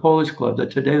member of the Polish Club, the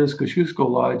Tadeusz Kosciuszko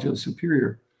Lodge of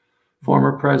Superior.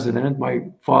 Former president, my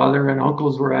father and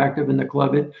uncles were active in the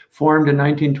club. It formed in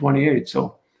 1928,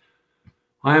 so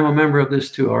I am a member of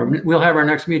this too. We'll have our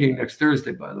next meeting next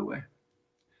Thursday, by the way.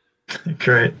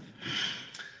 Great.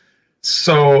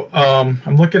 So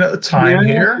I'm looking at the time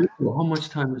here. How much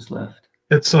time is left?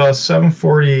 It's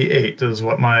 7:48 is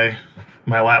what my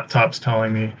laptop's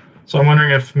telling me. So I'm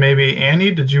wondering if maybe,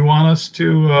 Annie, did you want us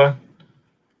to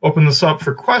open this up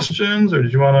for questions, or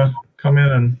did you want to come in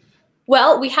and?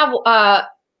 Well, we have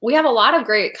a lot of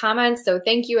great comments, so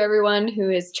thank you everyone who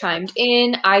has chimed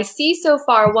in. I see so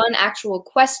far one actual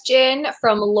question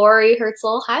from Lori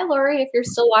Herzl. Hi, Lori, if you're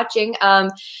still watching.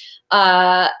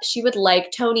 She would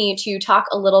like Tony to talk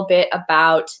a little bit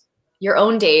about your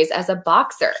own days as a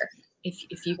boxer,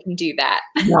 if you can do that.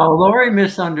 No, Lori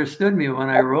misunderstood me when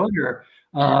I wrote her.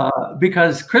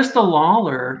 Because Crystal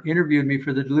Lawler interviewed me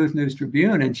for the Duluth News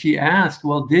Tribune, and she asked,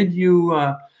 well, did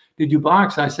you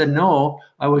box? I said, no,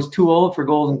 I was too old for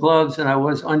Golden Gloves, and I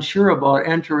was unsure about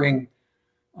entering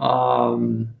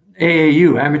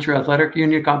AAU, Amateur Athletic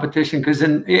Union competition, because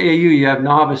in AAU you have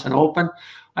novice and open.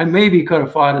 I maybe could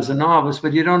have fought as a novice,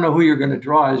 but you don't know who you're going to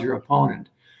draw as your opponent.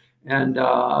 And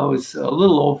I was a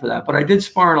little old for that, but I did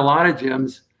spar in a lot of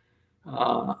gyms.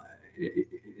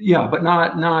 Yeah, but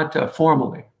not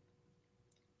formally.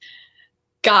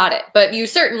 Got it. But you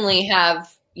certainly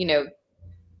have,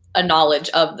 a knowledge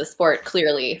of the sport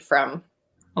clearly from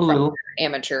your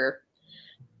amateur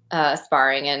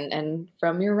sparring and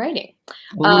from your writing.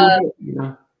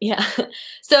 Yeah.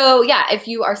 So yeah, if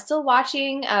you are still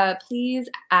watching, please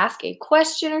ask a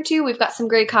question or two. We've got some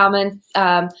great comments.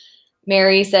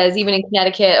 Mary says, even in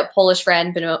Connecticut, a Polish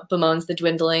friend bemoans the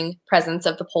dwindling presence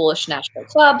of the Polish National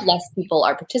Club. Less people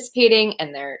are participating,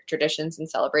 and their traditions and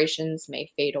celebrations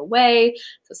may fade away.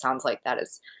 So it sounds like that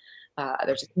is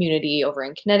there's a community over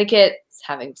in Connecticut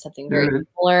having something very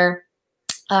similar.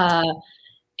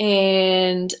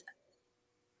 And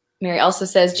Mary also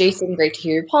says, Jayson, great to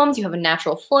hear your poems. You have a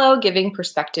natural flow, giving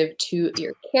perspective to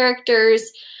your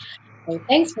characters. So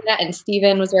thanks for that. And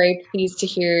Stephen was very pleased to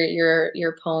hear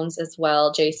your poems as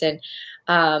well, Jayson.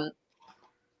 Do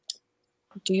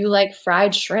you like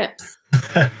fried shrimps?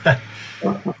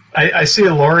 I see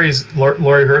Lori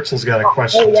Herzl's got a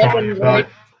question about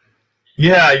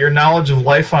your knowledge of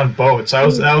life on boats. That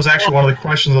was actually one of the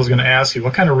questions I was going to ask you.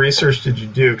 What kind of research did you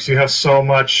do? Because you have so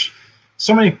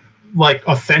many like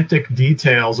authentic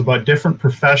details about different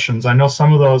professions. I know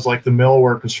some of those, like the mill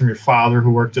work, was from your father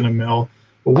who worked in a mill.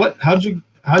 But how'd you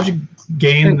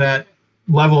gain that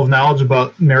level of knowledge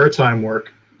about maritime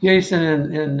work? Jayson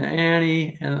and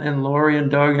Annie and Lori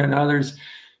and Doug and others,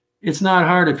 it's not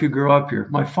hard if you grew up here.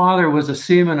 My father was a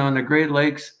seaman on the Great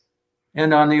Lakes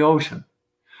and on the ocean.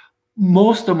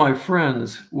 Most of my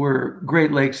friends were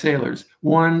Great Lakes sailors.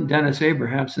 One, Dennis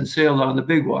Abrahamson, sailed on the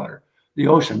big water, the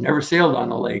ocean, never sailed on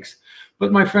the lakes.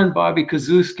 But my friend Bobby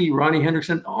Kazuski, Ronnie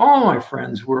Hendrickson, all my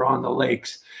friends were on the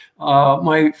lakes.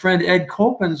 My friend Ed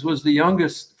Copens was the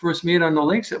youngest first mate on the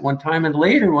lakes at one time, and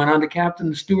later went on to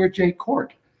captain Stuart J.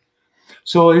 Court.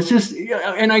 So it's just,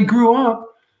 and I grew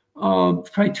up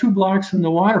probably 2 blocks from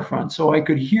the waterfront, so I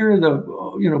could hear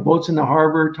the boats in the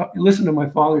harbor, listen to my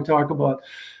father talk about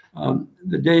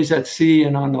the days at sea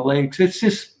and on the lakes. It's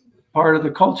just part of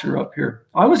the culture up here.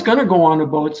 I was going to go on the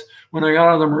boats when I got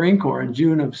out of the Marine Corps in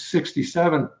June of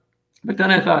 '67, but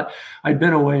then I thought I'd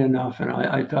been away enough, and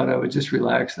I thought I would just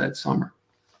relax that summer.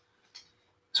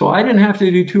 So I didn't have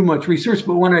to do too much research,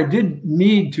 but when I did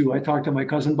need to, I talked to my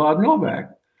cousin Bob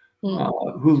Novak,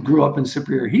 who grew up in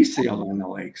Superior. He sailed on the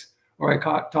lakes. Or I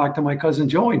talked to my cousin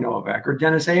Joey Novak, or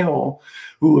Dennis Aho,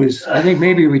 who is, I think,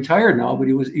 maybe retired now, but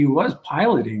he was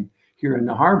piloting here in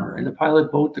the harbor, in the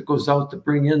pilot boat that goes out to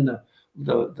bring in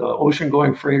the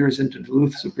ocean-going freighters into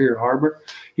Duluth Superior Harbor.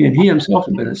 And he himself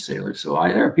had been a sailor. So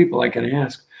there are people I can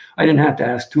ask. I didn't have to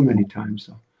ask too many times,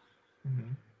 though.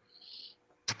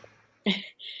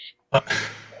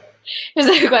 Here's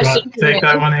a question. Take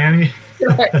that one, Annie.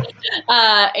 Sure.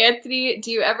 Anthony, do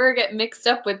you ever get mixed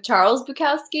up with Charles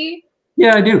Bukowski?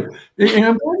 Yeah, I do. And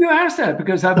I'm glad you asked that,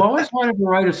 because I've always wanted to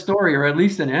write a story, or at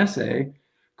least an essay,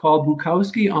 called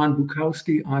Bukoski on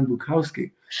Bukoski on Bukoski.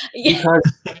 Yeah.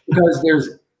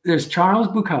 Because there's Charles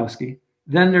Bukowski,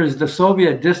 then there's the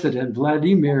Soviet dissident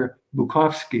Vladimir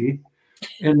Bukovsky,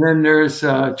 and then there's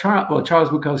Charles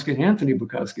Bukowski and Anthony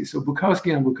Bukoski. So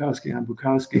Bukowski on Bukowski on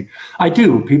Bukowski. I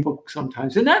do. People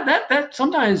sometimes, and that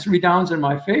sometimes redounds in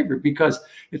my favor, because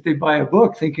if they buy a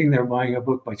book thinking they're buying a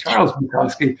book by Charles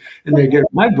Bukowski and they get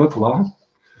my book, well,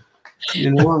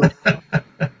 you know.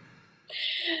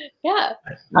 Yeah.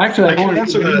 Actually,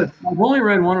 I've only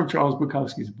read one of Charles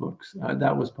Bukowski's books.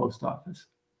 That was Post Office.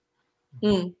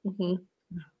 Mm-hmm.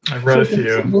 I've read a few.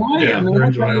 Yeah,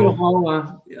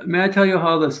 may I tell you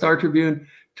how the Star Tribune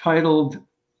titled,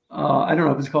 I don't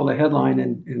know if it's called a headline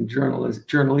in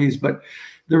journalese, but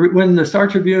when the Star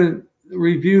Tribune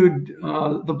reviewed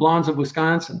The Blondes of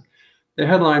Wisconsin, the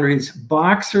headline reads,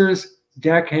 "Boxers,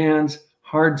 Deckhands,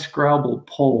 Hard Scrabble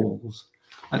Poles."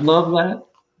 I love that.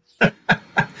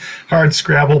 Hard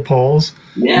Scrabble Poles.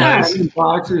 Yeah, nice. I mean,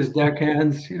 boxers,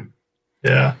 deckhands.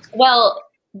 Yeah. Well,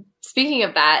 speaking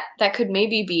of that, that could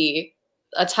maybe be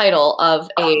a title of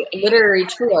a literary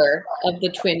tour of the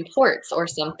Twin Ports or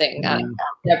something.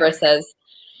 Deborah says,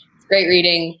 it's great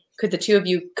reading. Could the two of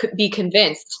you be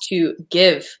convinced to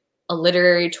give a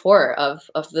literary tour of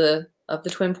the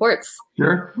Twin Ports?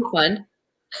 Sure. Fun.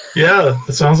 Yeah,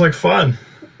 it sounds like fun.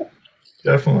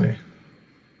 Definitely.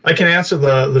 I can answer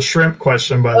the shrimp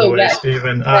question, by the way, yes.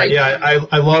 Stephen. Right. Yeah,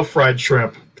 I love fried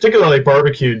shrimp, particularly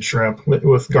barbecued shrimp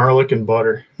with garlic and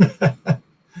butter.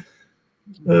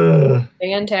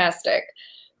 Fantastic.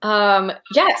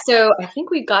 Yeah, so I think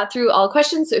we got through all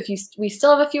questions. So we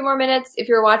still have a few more minutes. If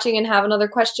you're watching and have another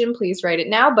question, please write it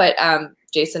now. But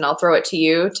Jayson, I'll throw it to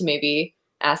you to maybe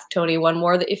ask Tony one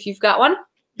more if you've got one.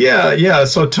 Yeah.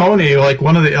 So Tony, like,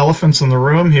 one of the elephants in the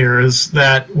room here is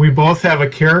that we both have a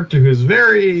character who's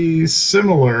very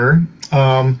similar.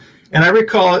 And I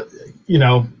recall,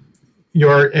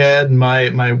 your Ed and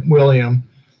my William.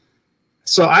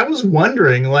 So I was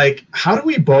wondering, like, how do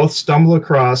we both stumble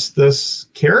across this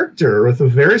character with a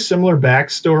very similar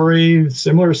backstory,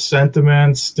 similar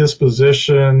sentiments,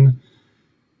 disposition?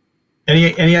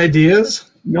 Any ideas?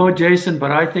 No, Jayson, but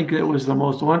I think it was the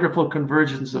most wonderful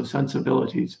convergence of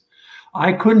sensibilities.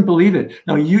 I couldn't believe it.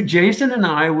 Now, Jayson and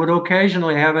I would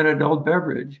occasionally have an adult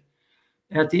beverage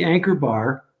at the Anchor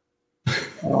Bar.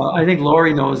 I think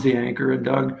Lori knows the Anchor, and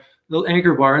Doug, the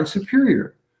Anchor Bar in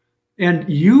Superior. And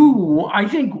I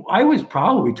think I was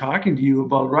probably talking to you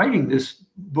about writing this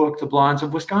book, The Blondes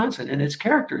of Wisconsin, and its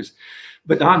characters,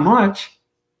 but not much.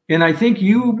 And I think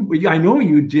I know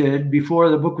you did, before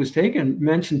the book was taken,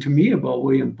 mention to me about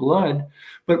William Blood.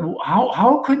 But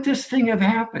how could this thing have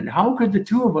happened? How could the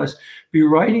two of us be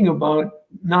writing about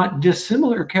not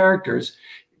dissimilar characters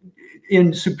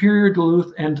in Superior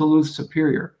Duluth and Duluth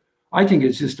Superior? I think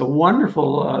it's just a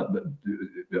wonderful,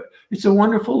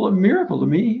 miracle to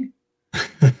me.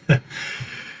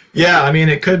 Yeah, I mean,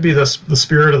 it could be the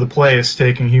spirit of the place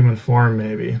taking human form,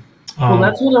 maybe. Well,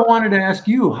 that's what I wanted to ask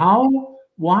you.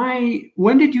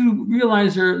 When did you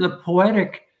realize the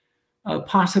poetic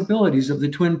possibilities of the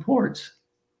Twin Ports?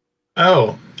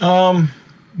 Oh,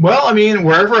 well, I mean,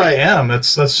 wherever I am,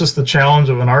 that's just the challenge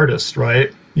of an artist,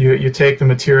 right? You take the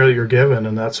material you're given,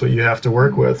 and that's what you have to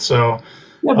work with. So,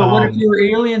 yeah, but what if you were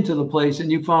alien to the place and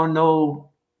you found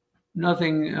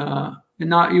nothing,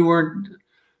 you weren't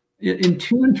in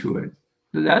tune to it?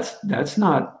 That's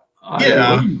not.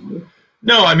 Yeah.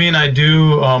 No, I mean, I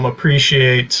do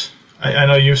appreciate. I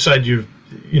know you said you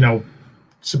know,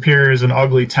 Superior is an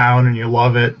ugly town and you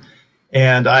love it,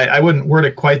 and I wouldn't word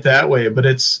it quite that way, but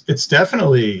it's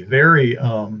definitely very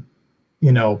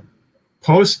you know,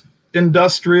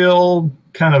 post-industrial,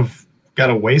 kind of got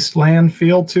a wasteland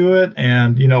feel to it,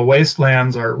 and you know,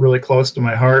 wastelands are really close to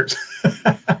my heart.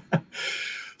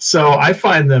 So I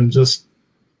find them just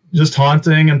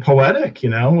haunting and poetic. You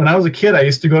know, when I was a kid, I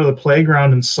used to go to the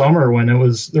playground in summer when there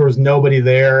was nobody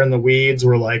there, and the weeds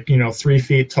were like, you know, 3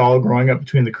 feet tall, growing up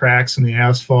between the cracks in the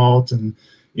asphalt, and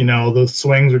you know, the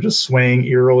swings were just swaying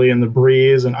eerily in the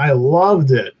breeze, and I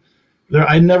loved it.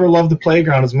 I never loved the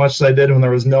playground as much as I did when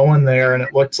there was no one there and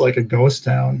it looked like a ghost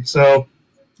town. So,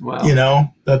 wow. You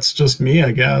know, that's just me,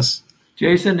 I guess.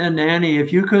 Jayson and Annie,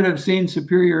 if you could have seen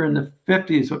Superior in the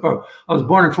 50s, I was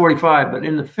born in 45, but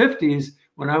in the 50s,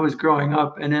 when I was growing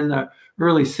up, and in the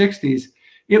early 60s,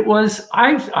 it was,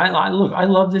 I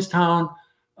love this town.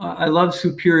 I love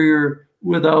Superior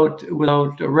without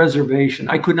a reservation.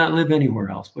 I could not live anywhere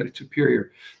else but at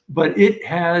Superior. But it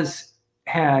has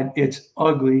had its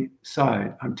ugly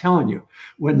side. I'm telling you,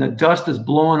 when the dust is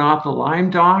blowing off the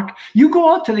lime dock, you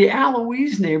go out to the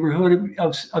Aloise neighborhood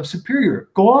of Superior.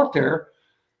 Go out there,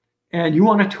 and you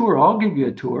want a tour, I'll give you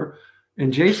a tour,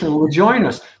 and Jayson will join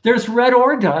us. There's red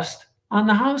ore dust on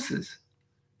the houses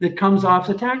that comes off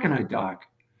the taconite dock.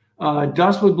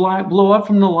 Dust would blow up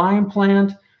from the lime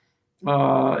plant.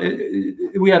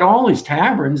 We had all these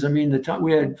taverns. I mean,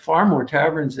 we had far more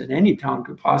taverns than any town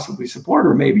could possibly support,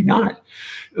 or maybe not.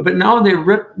 But now they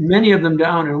ripped many of them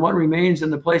down, and what remains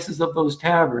in the places of those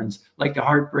taverns, like the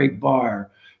Heartbreak Bar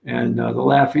and the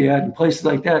Lafayette and places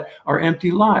like that, are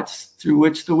empty lots through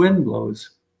which the wind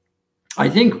blows. I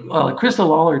think Krista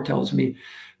Lawler tells me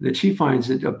that she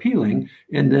finds it appealing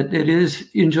and that it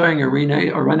is enjoying a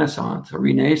renaissance, a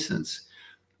renaissance.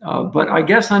 But I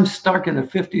guess I'm stuck in the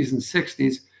 50s and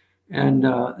 60s,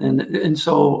 and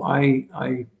so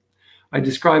I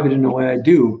describe it in the way I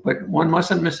do. But one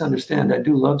mustn't misunderstand. I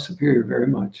do love Superior very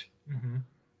much. Mm-hmm.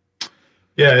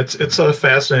 Yeah, it's a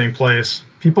fascinating place.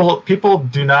 People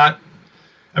do not.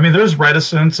 I mean, there's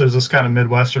reticence. There's this kind of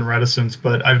Midwestern reticence,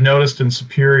 but I've noticed in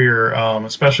Superior,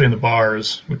 especially in the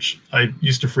bars, which I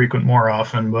used to frequent more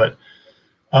often, but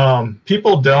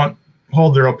people don't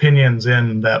hold their opinions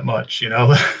in that much. You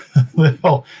know,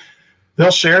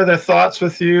 they'll share their thoughts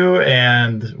with you,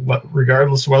 and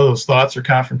regardless of whether those thoughts are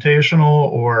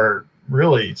confrontational or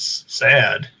really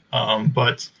sad.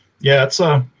 But yeah, it's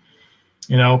a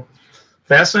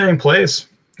fascinating place.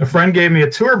 A friend gave me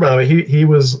a tour, by the way. He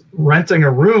was renting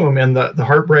a room in the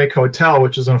Heartbreak Hotel,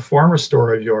 which is in a former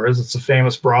store of yours. It's a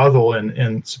famous brothel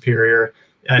in Superior,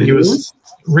 and he was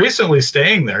recently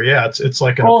staying there. Yeah, it's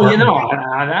like an apartment.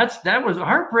 That was a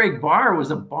Heartbreak Bar.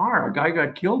 Was a bar. A guy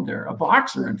got killed there. A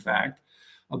boxer, in fact.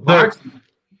 A boxer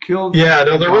killed. Yeah,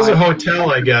 no, there was a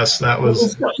hotel, I guess. That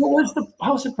was. What was the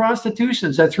House of Prostitution?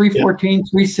 It's at 314,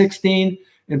 316,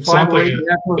 and 508.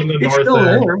 It's still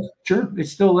there. Sure,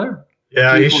 it's still there.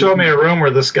 Yeah, he showed me a room where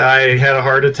this guy had a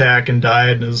heart attack and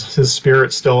died, and his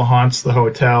spirit still haunts the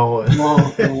hotel.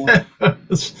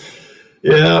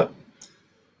 Yeah,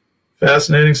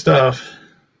 fascinating stuff.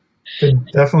 Could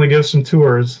definitely give some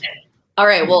tours. All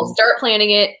right, we'll start planning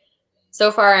it. So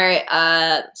far,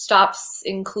 stops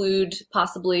include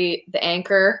possibly the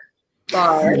Anchor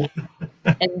Bar,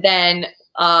 and then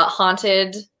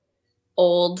haunted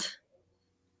old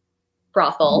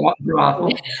brothel.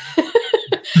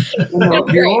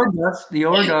 The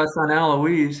ore dust on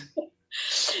Aloise.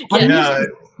 Yeah.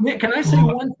 Can I say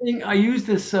one thing? I use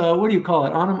this. What do you call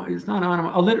it? It's not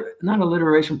not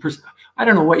alliteration. I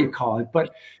don't know what you call it.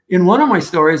 But in one of my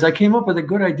stories, I came up with a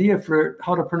good idea for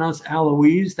how to pronounce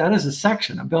Aloise. That is a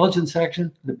section, a Belgian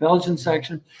section. The Belgian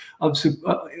section of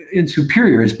in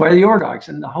Superior is by the ore docks,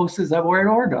 and the houses have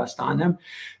ore dust on them.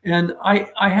 And I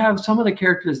have some of the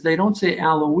characters. They don't say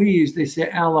Aloise. They say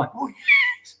Aloise.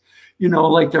 You know,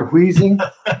 like they're wheezing.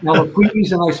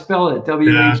 Aloise, and I spell it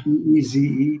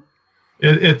W-H-E-E-Z-E.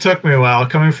 It took me a while.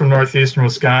 Coming from northeastern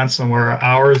Wisconsin, where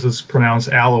ours is pronounced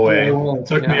Alloway, it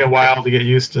took me a while to get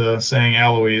used to saying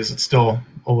Aloise. It's still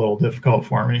a little difficult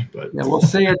for me. But yeah, we'll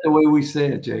say it the way we say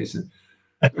it, Jayson.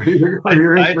 I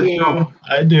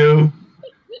do.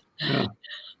 Yeah.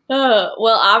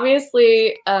 Well,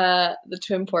 obviously, the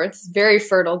Twin Ports is very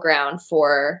fertile ground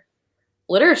for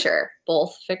literature,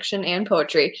 both fiction and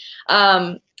poetry.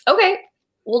 Okay,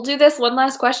 we'll do this one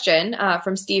last question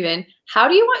from Steven. How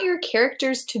do you want your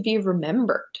characters to be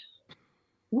remembered?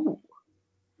 Ooh.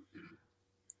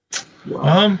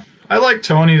 I like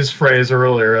Tony's phrase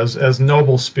earlier as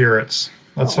noble spirits.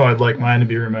 That's how I'd like mine to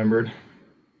be remembered.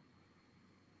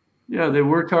 Yeah, they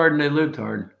worked hard and they lived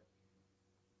hard.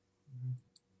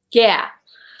 Yeah.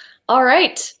 All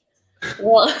right.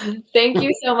 Well, thank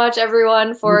you so much,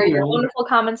 everyone, for your wonderful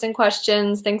comments and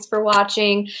questions. Thanks for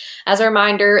watching. As a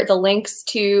reminder, the links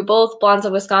to both Blondes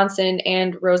of Wisconsin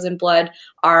and Rose and Blood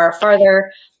are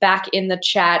farther back in the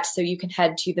chat, so you can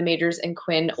head to the Majors and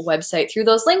Quinn website through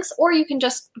those links, or you can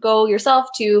just go yourself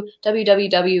to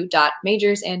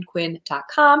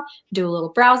www.majorsandquinn.com, do a little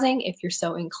browsing if you're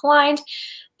so inclined.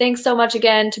 Thanks so much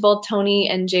again to both Tony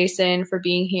and Jayson for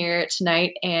being here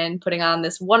tonight and putting on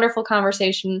this wonderful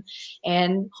conversation,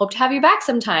 and hope to have you back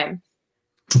sometime.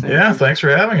 Yeah, thanks for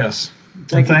having us.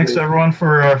 And thanks to everyone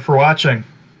for watching.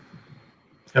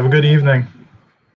 Have a good evening.